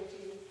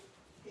community,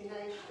 the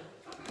nation,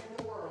 and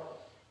the world.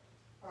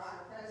 For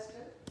our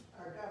president,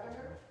 our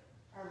governor,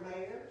 our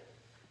mayor,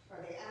 for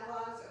the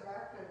allies of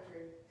our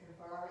country, and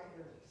for our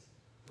enemies.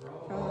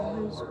 For all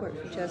who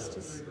work for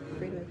justice,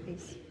 freedom, and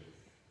peace.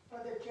 For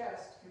the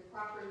just and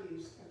proper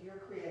use of your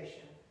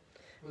creation.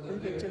 For the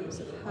victims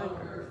of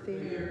hunger,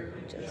 fear,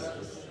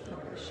 injustice, and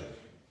oppression.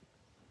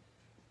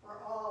 For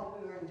all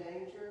who are in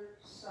danger,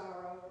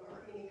 sorrow,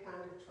 or any kind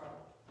of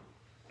trouble.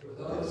 For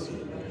Those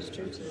who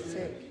minister to the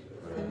sick,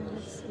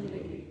 homeless, and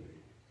needy.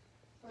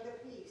 For the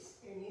peace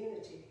and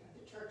unity of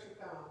the Church of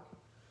God.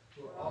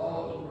 for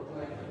all who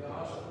proclaim the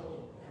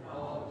gospel and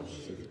all who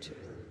See seek the the truth.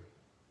 truth.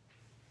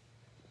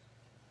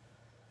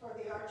 For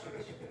the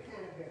Archbishop of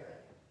Canterbury.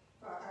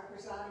 For our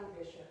presiding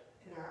bishop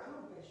and our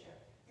own bishop.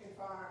 And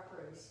for our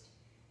priest.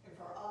 And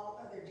for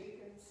all other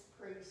deacons,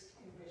 priests,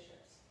 and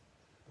bishops.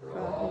 For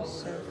all who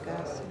serve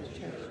God in the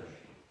church.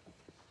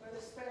 For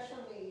the special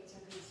needs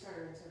and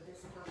concerns of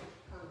this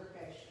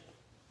congregation.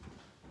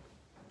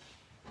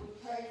 We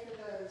pray for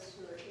those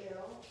who are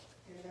ill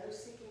and those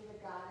seeking the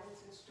guidance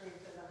and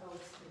strength of the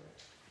Holy Spirit,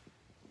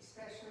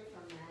 especially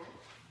from Matt,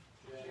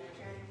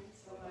 James,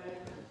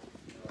 Elena,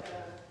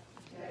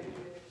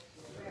 David,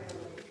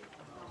 Beverly,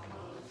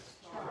 Thomas,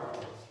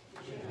 Charles,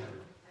 Jim,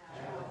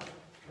 Alan,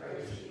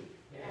 Tracy,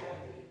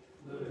 Gabby,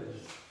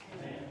 Louis,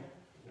 and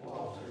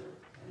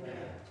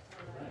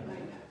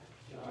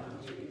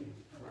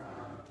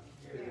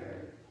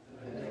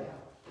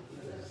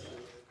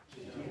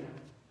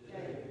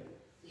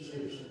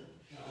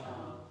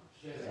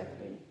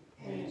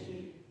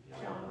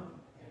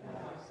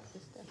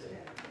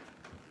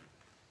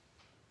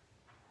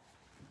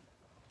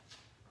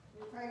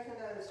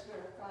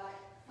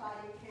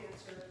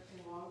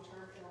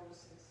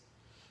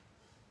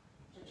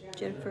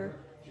Jennifer,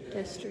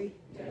 Destry,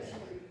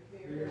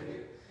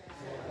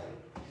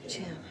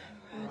 Jim,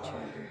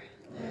 Roger,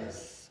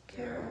 Les,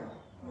 Carol,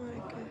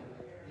 Monica,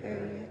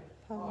 Harriet,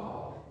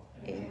 Paul,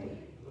 Andy,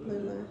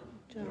 Lula,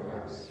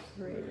 Jones,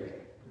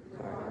 Rick,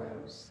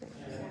 Carlos,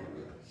 Sam,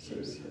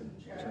 Susan,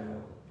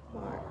 Joe,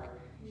 Mark,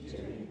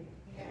 Jimmy,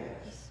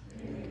 Cass,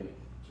 Lincoln,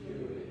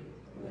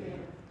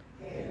 William,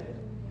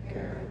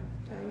 Karen,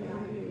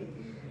 Diane,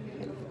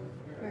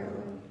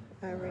 Marilyn,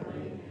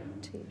 Irene,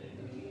 Tina,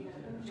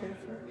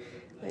 Jennifer,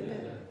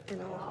 Linda,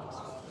 and all of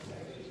us.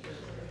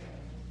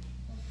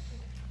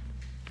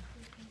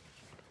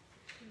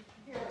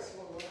 Hear us,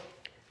 Lord.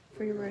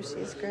 For your mercy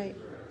is great.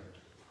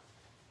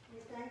 We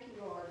thank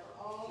you, Lord,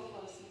 for all the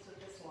blessings of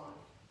this life.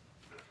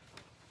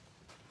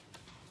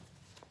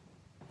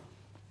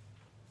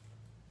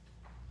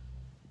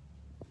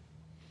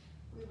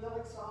 We will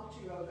exalt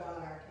you, O God,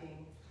 our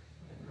King.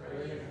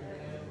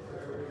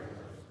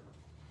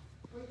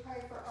 We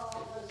pray for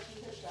all those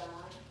who have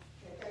died,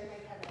 that they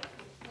may have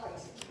a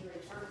place in your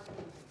eternal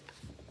kingdom.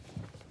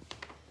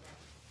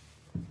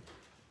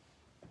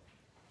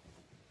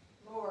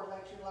 Lord,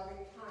 let your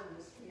loving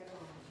kindness be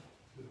upon us.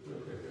 We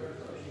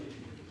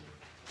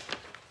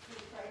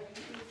pray you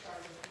teach our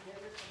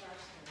forgiveness of our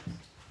sins.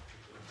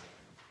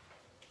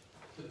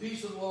 The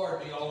peace of the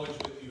Lord be always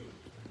with you.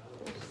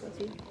 With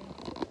you.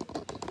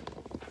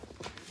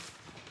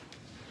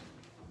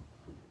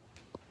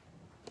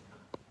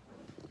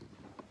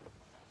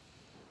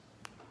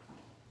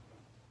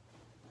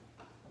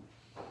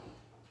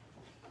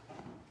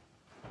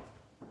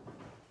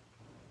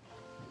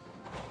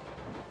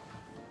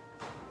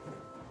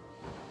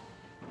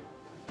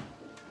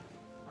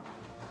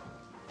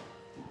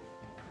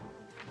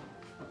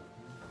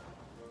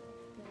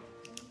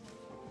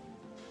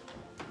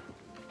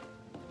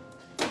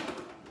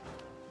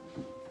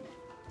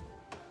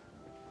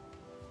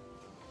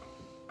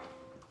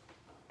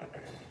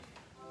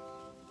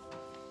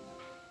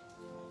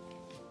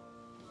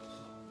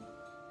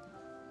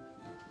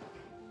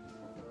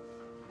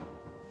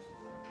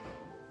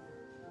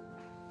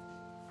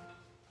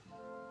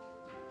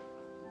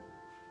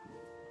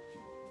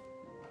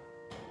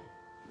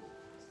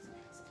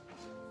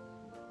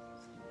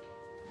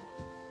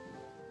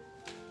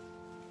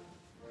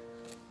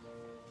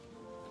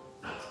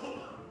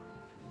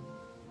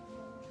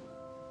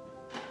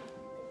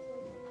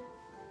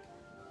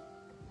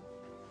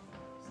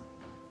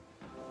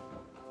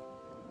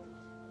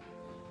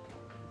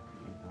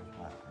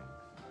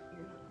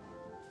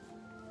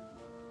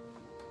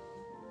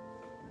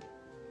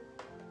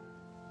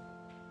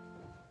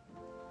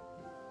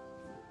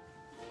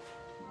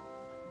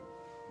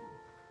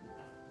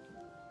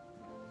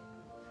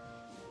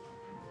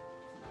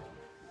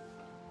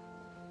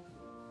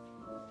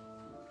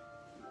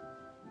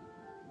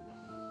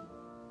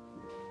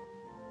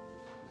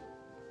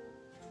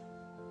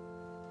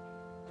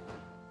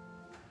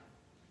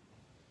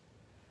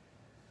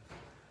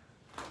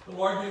 The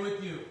Lord be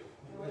with you.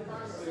 And with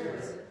our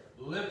spirit,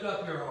 Lift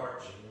up your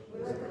hearts.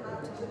 we lift them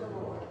up to the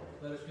Lord.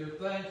 Let us give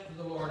thanks to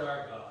the Lord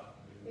our God.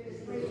 It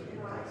is meet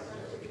and right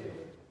so to do.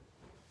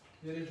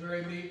 It is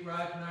very meet,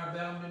 right, and our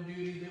bounden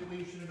duty that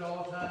we should at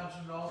all times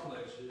and in all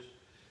places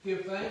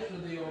give thanks to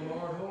thee, O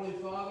Lord, Holy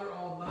Father,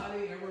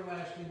 Almighty,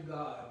 everlasting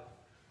God,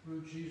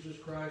 through Jesus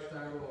Christ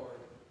our Lord,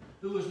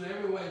 who was in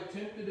every way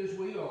tempted as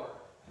we are,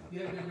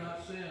 yet did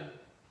not sin,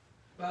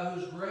 by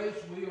whose grace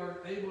we are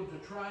able to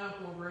triumph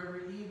over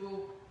every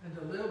evil and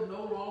to live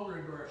no longer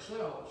unto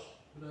ourselves,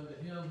 but unto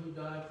him who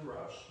died for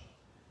us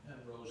and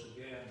rose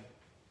again.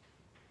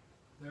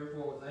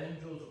 Therefore, with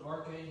angels and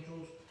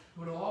archangels,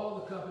 with all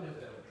the company of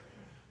heaven,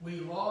 we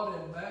laud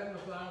and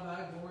magnify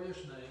thy glorious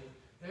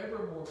name,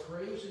 evermore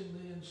praising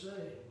thee and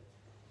saying,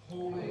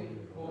 Holy,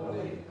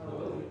 holy,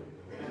 holy,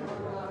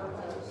 Lord God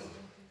of hosts,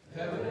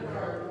 heaven and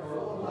earth are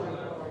full of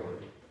thy glory.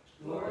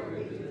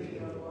 glory be to thee,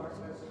 O Lord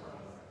most high.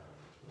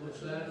 What's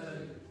that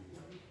thing?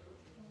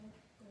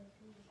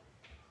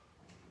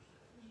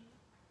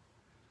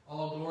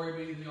 All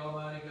glory be to the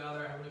Almighty God,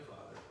 our Heavenly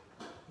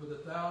Father, for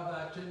that thou,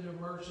 thy tender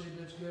mercy,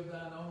 didst give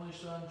thine only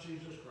Son,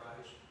 Jesus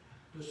Christ,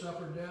 to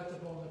suffer death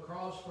upon the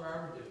cross for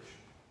our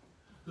redemption,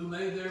 who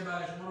made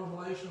thereby as one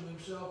oblation of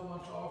himself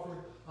once offered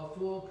a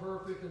full,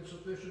 perfect, and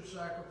sufficient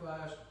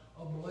sacrifice,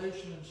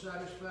 oblation and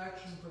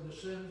satisfaction for the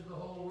sins of the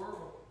whole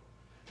world,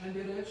 and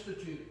did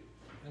institute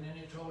an in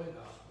its holy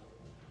gospel,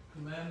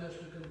 command us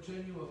to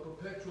continue a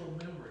perpetual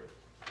memory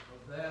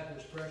of that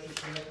his precious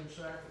death and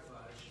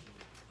sacrifice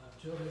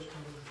until his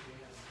coming again.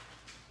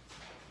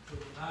 For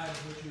the night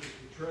in which he was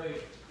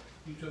betrayed,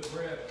 he took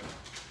bread.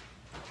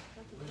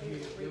 When he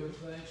had given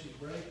thanks, he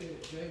brake it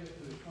and gave it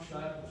to his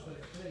disciples,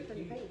 saying, Take,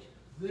 eat.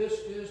 This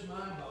is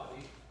my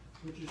body,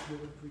 which is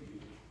given for you.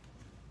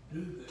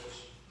 Do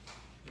this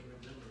in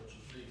remembrance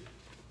of me.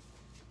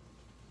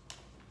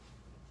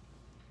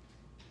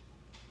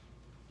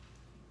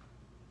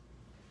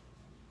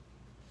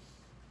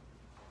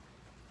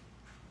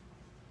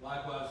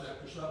 Likewise,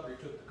 after supper,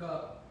 he took the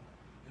cup,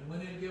 and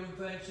when he had given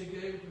thanks, he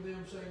gave it to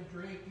them, saying,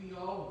 Drink ye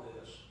all of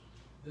this,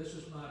 This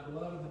is my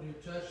blood of the New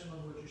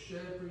Testament, which is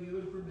shed for you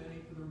and for many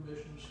for the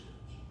remission of sins.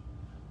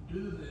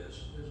 Do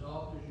this as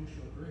often as you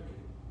shall drink it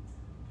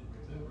in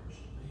remembrance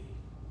of me.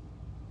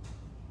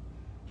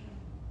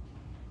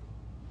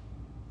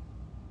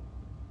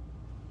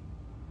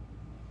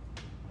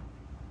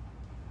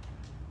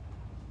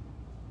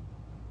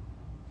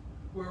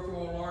 Wherefore,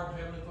 O Lord and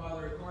Heavenly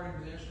Father, according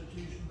to the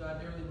institution of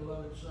thy dearly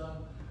beloved Son,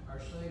 our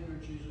Savior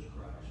Jesus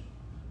Christ,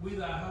 we,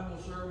 thy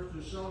humble servants,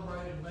 do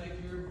celebrate and make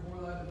here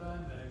before thy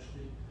divine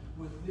majesty,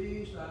 with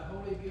these thy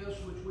holy gifts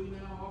which we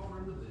now offer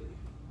unto thee,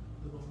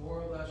 the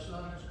memorial thy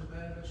Son has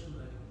commanded us to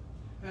make,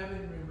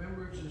 having in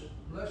remembrance his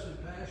blessed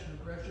passion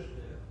and precious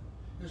death,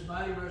 his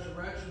mighty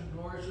resurrection and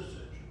glorious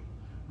ascension,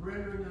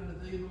 rendering unto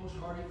thee most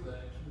hearty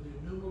thanks for the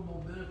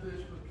innumerable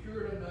benefits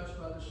procured unto us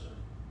by the Son.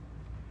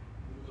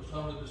 We most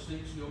humbly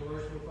beseech thee, O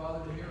merciful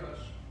Father, to hear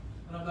us,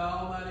 and of thy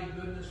almighty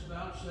goodness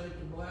vouchsafe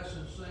to bless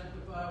and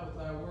sanctify with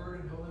thy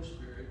word and Holy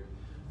Spirit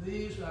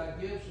these thy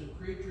gifts and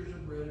creatures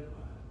of bread and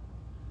wine,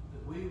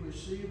 that we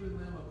receive in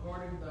them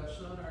according to thy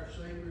Son, our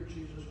Savior,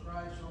 Jesus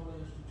Christ,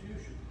 holy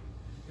institution,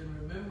 in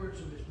remembrance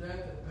of his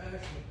death and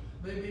passion,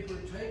 may be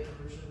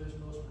partakers of his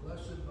most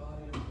blessed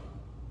body and blood.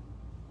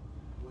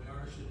 We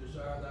earnestly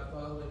desire thy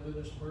fatherly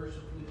goodness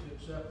mercifully to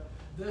accept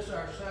this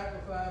our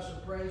sacrifice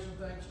of praise and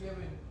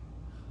thanksgiving,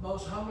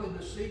 most humbly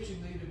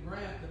beseeching thee to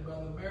grant that by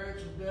the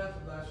merits and death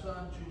of thy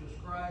Son, Jesus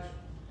Christ,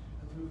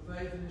 and through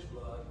faith in his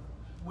blood,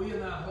 we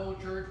and thy whole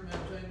church may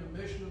obtain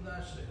remission of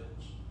thy sins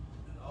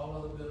and all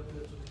other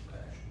benefits of his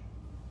passion.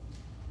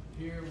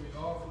 And here we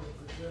offer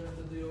and present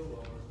unto thee, O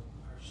Lord,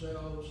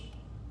 ourselves,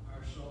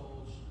 our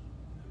souls,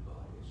 and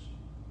bodies,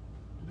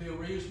 to be a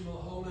reasonable,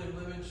 holy, and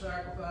living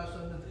sacrifice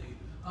unto thee,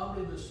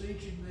 humbly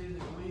beseeching thee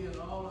that we and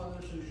all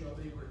others who shall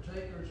be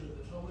partakers of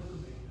this holy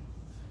communion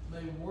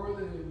may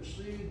worthily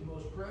receive the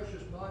most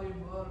precious body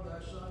and blood of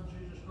thy Son,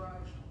 Jesus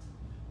Christ,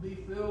 be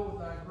filled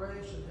with thy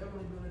grace and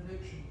heavenly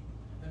benediction,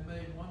 and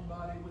made one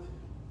body with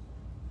him.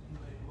 He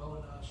may dwell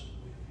in us and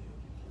we in him.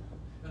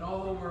 And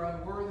although we're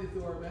unworthy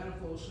through our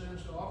manifold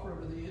sins to offer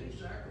unto thee any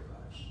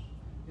sacrifice,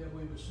 yet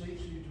we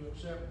beseech thee to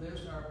accept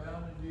this our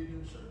bounden duty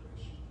and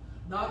service,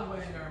 not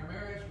weighing our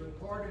merits, but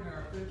pardoning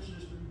our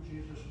offenses through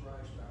Jesus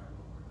Christ our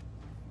Lord,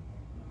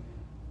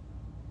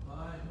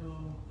 by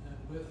whom and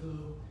with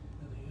whom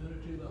in the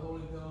unity of the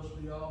Holy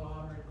Ghost be all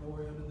honor and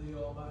glory unto thee,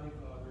 Almighty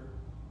Father,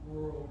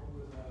 world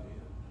without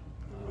end.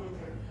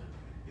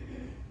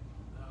 Amen.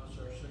 Now as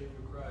our Savior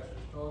Christ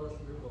has taught us,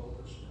 we are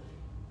bold to say,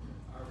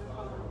 Our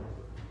Father,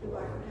 who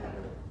art in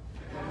heaven,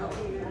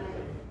 hallowed be thy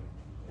name.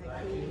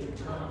 Thy kingdom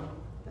come,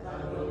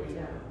 thy will be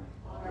done,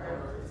 on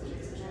earth as it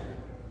is in heaven.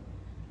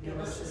 Give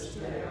us this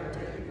day our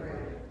daily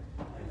bread,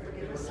 and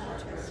forgive us our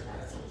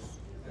trespasses,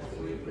 as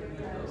we forgive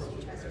those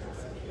who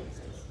trespass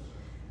against us.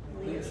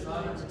 And lead us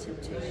not into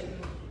temptation,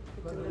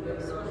 but deliver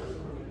us from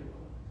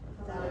evil.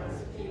 For thine is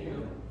the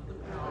kingdom, the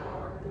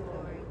power, and the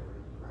glory,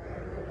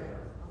 forever and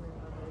ever.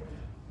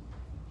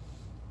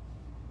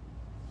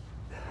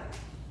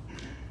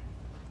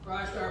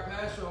 Christ our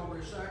Passover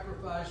is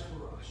sacrificed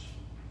for us.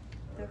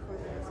 Therefore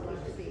let us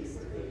keep the feast.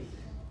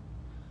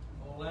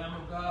 O Lamb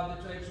of God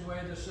that takes away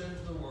the sins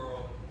of the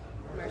world.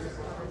 Mercy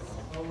upon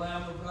us. O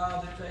Lamb of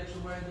God that takes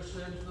away the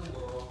sins of the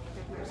world.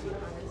 Have mercy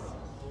upon us.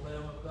 O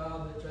Lamb of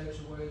God that takes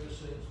away the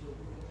sins of the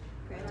world.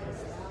 Grant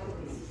us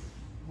thy peace.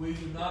 We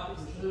do not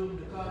presume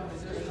to come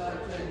to this thy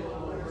table,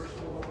 O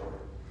merciful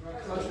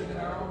Lord, trusting in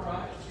our own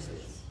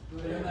righteousness,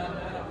 but in thy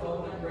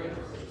manifold and great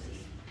mercy.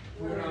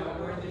 We are not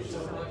worthy so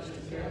much as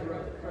to gather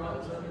up the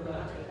crumbs under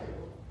thy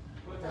table.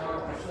 But thou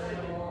art the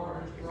same,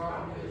 Lord, whose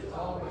property is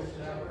always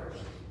to have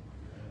mercy.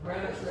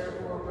 Grant us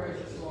therefore,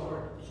 gracious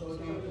Lord, so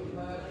deeply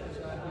blessed as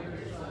thy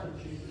dear Son,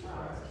 Jesus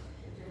Christ,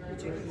 And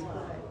drink his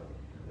blood.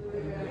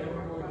 who may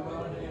evermore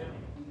dwell in him,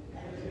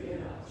 and be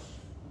in us.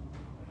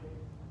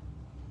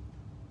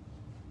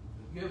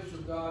 The gifts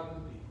of God to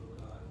the people of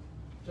God.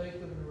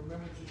 Take them in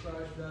remembrance of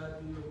Christ died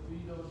for you, and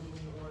feed on him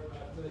in the heart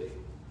by faith.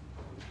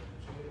 with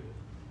thanksgiving.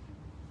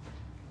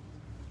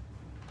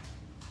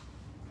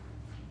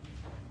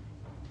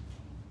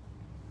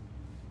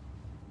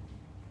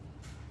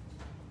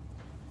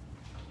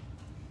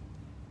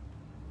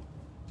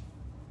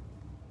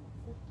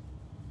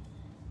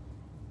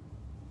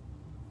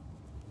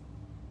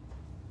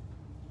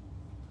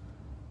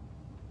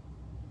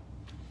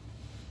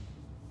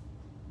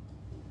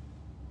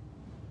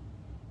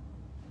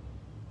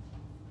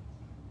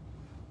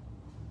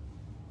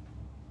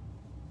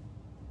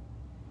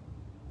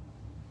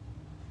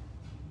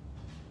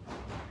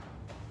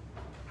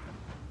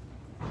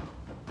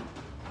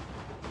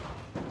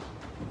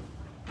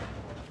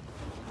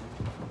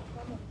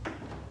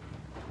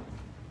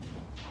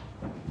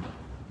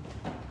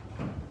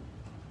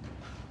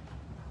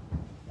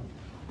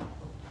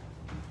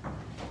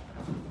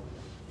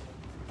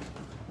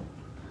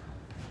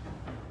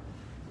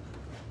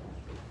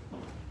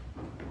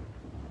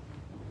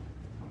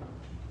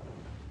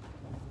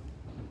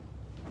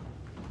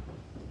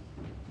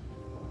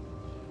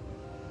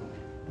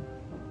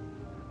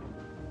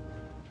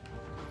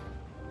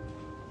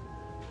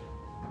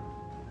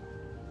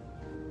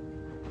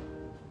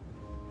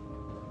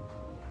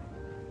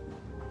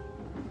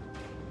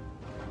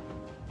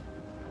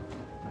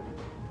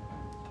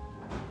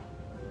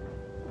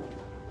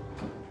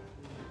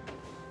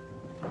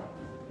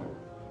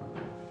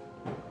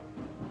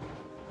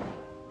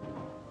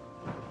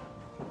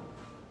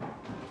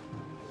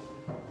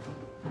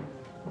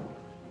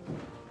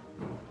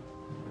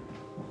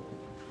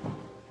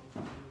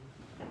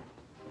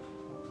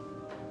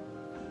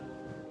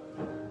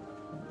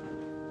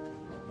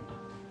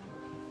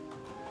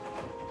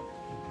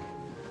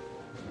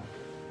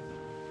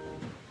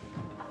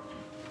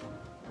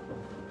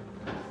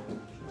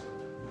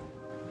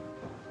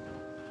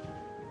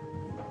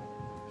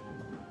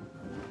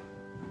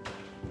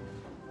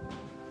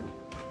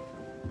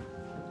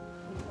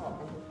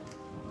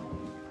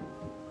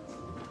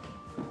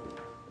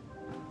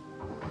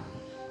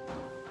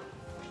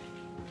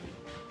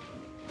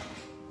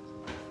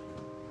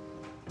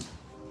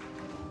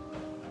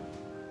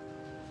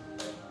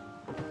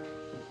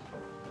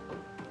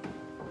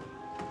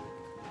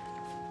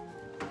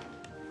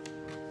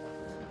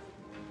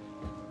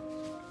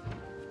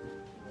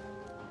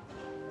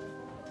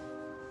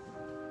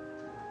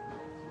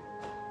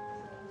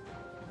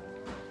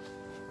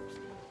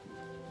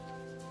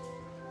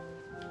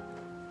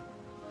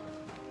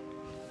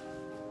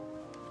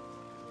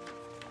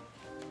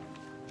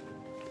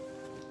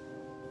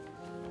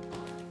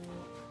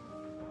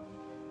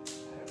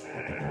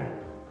 Let's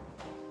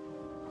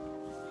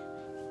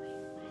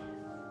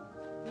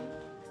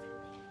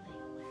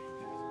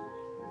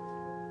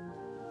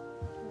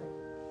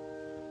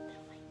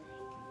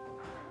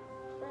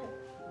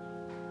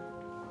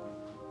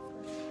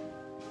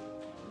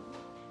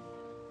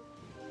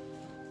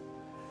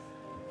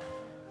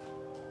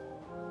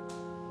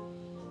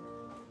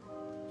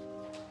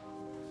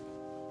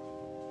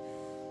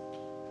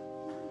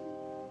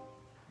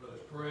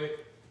pray.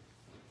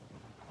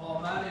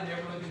 Almighty and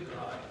ever-living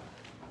God,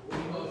 we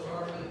most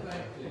heartily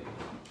thank Thee,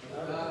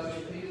 Thou hast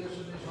feed us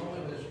in these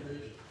holy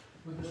mysteries,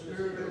 with the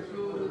spiritual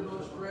food of the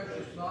most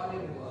precious body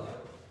and blood,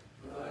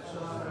 Thy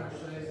Son, our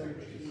Savior,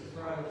 Jesus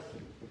Christ,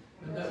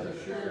 and that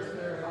assures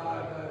thereby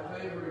Thy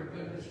favor and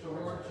goodness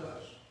towards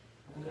us,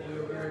 and that we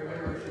are very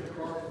members and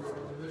corporate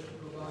of the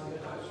mystical body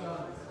of Thy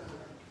Son,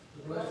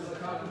 the blessed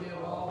company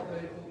of all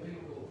faithful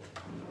people,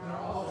 and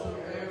are also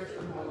heirs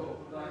to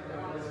hope, Thy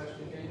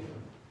everlasting kingdom.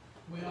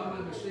 We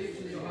humbly beseech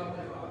Thee, O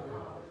Heavenly Father,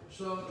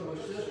 so to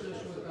assist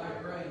us with Thy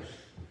grace,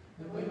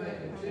 that we may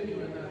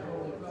continue in that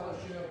holy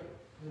fellowship,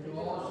 and do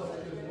all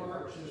such good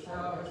works as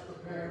Thou hast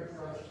prepared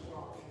for us to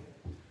walk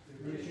in.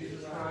 Through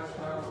Jesus Christ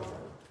our Lord,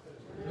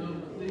 to whom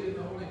with Thee and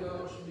the Holy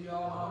Ghost be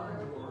all honor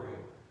and glory,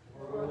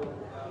 world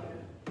without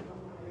end.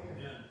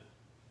 Amen.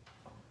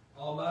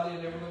 Almighty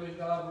and ever-living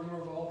God,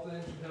 ruler of all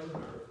things in heaven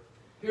and earth,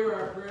 hear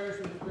our prayers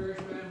for the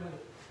parish family,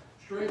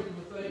 strengthen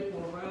the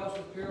faithful, arouse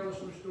the careless,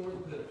 and restore the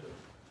penitent.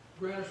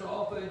 Grant us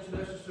all things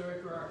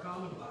necessary for our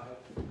common life,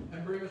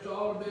 and bring us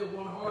all to be of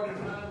one heart and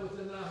mind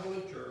within Thy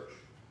holy church,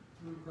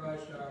 through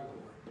Christ our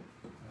Lord.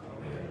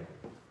 Amen.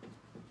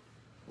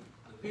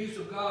 The peace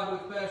of God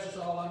which passes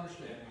all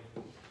understanding,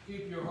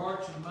 keep your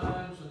hearts and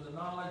minds in the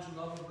knowledge and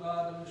love of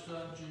God and His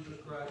Son, Jesus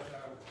Christ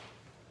our Lord.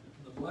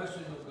 And the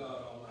blessing of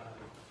God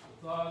Almighty,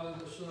 the Father,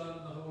 the Son,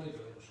 and the Holy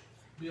Ghost,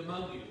 be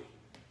among you,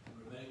 and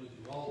remain with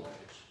you always.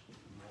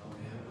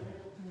 Amen.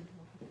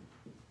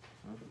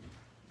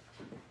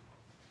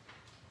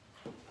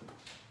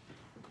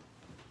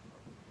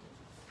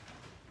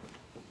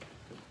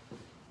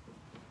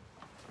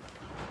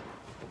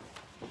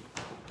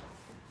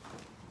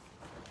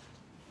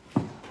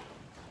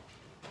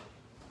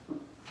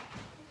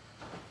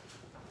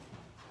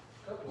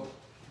 Couple of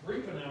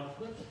brief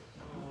announcements.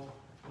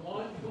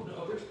 One, you'll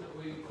notice that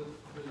the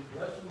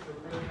lessons are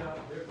printed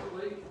out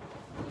differently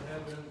than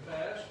have been in the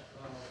past.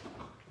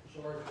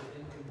 Sorry for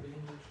the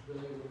inconvenience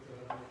today. We'll try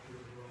to make sure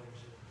we're on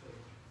the same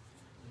page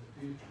in the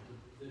future.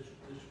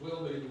 This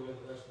will be the way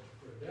the lessons are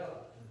printed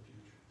out in the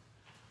future.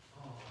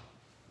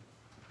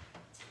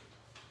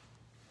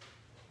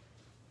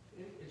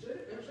 Is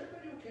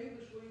everybody okay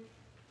this week?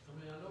 I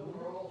mean, I know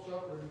we're all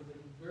suffering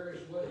in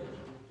various ways,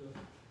 but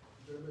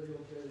is everybody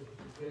okay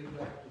getting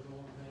back to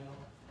normal now?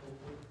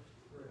 Hopefully.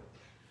 Great.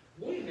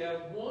 We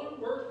have one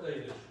birthday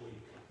this week.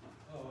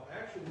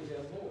 Actually, we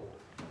have more.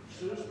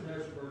 Susan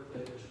has a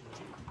birthday this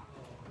week.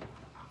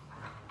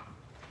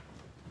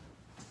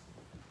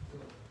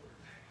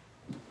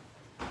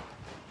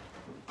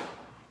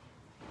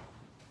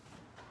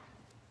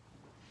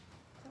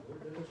 We're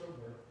doing so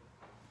well.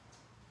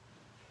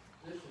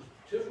 This is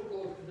typical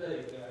of today,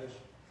 guys.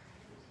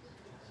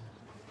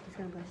 He's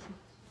going to bless you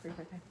for your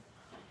birthday.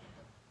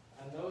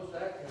 I know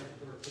Zach has a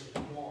birthday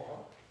tomorrow.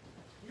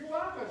 Your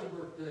wife has a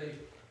birthday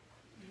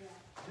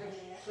next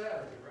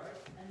Saturday, right?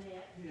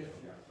 Annette. Yeah.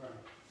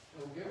 Right. So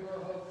give her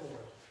a hug for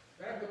us.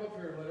 Back up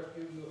here and let her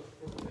give you a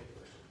birthday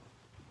person.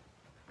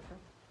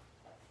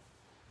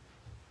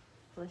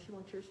 Unless you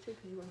want yours too,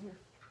 because you weren't here.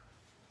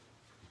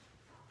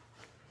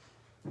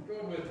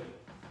 Join with me.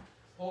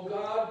 Oh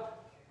God.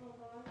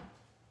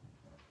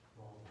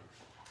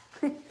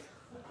 It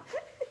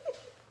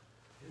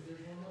is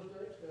one of those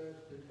days, guys,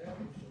 that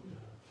happens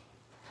sometimes.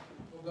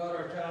 Oh God,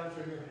 our times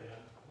are in your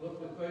hand. Look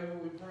with favor,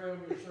 we pray, on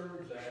your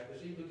servant Zach as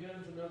he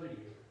begins another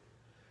year.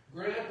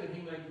 Grant that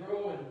he may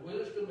grow in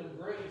wisdom and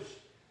grace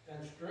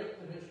and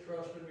strengthen his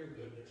trust in your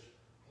goodness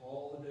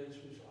all the days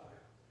of his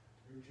life.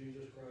 Through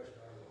Jesus Christ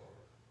our Lord.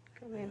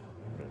 Amen.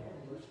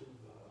 Blessed be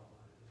God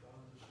Almighty, the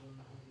Father, the Son, and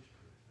the Holy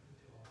Spirit,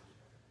 until all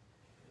is done.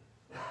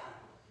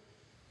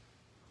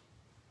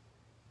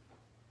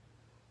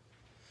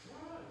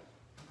 All right.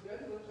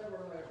 Okay, let's have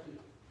our last two.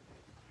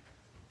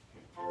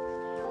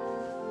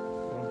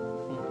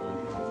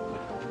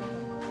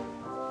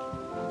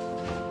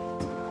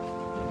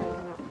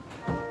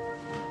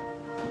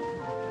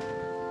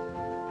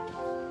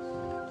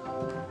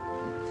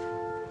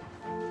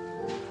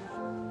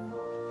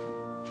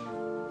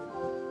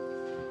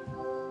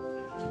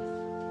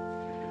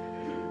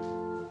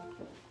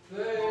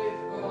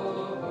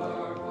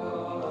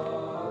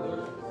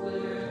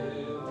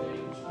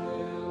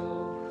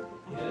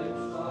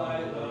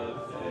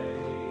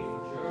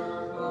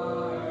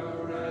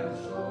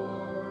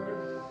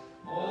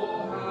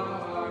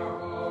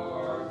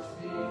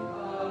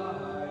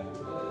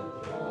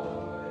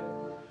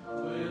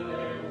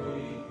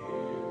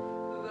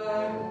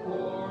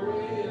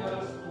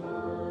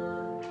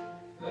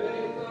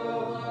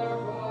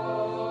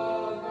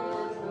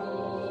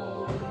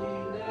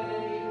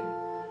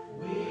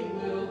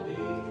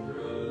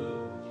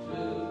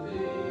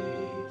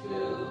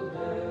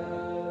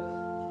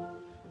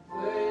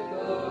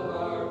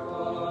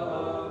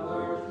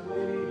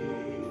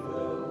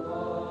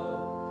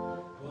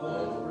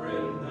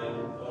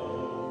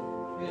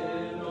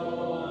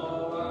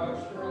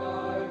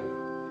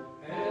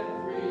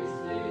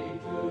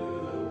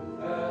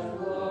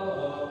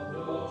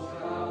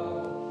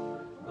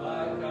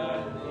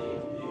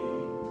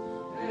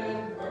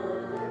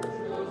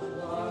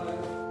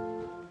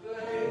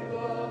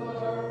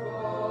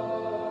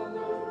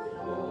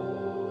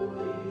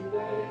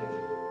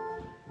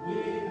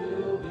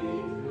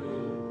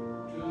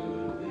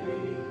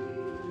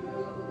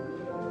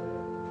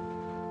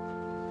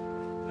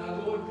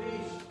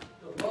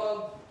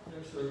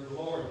 We serve the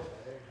Lord.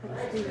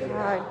 Thanks be to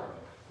God.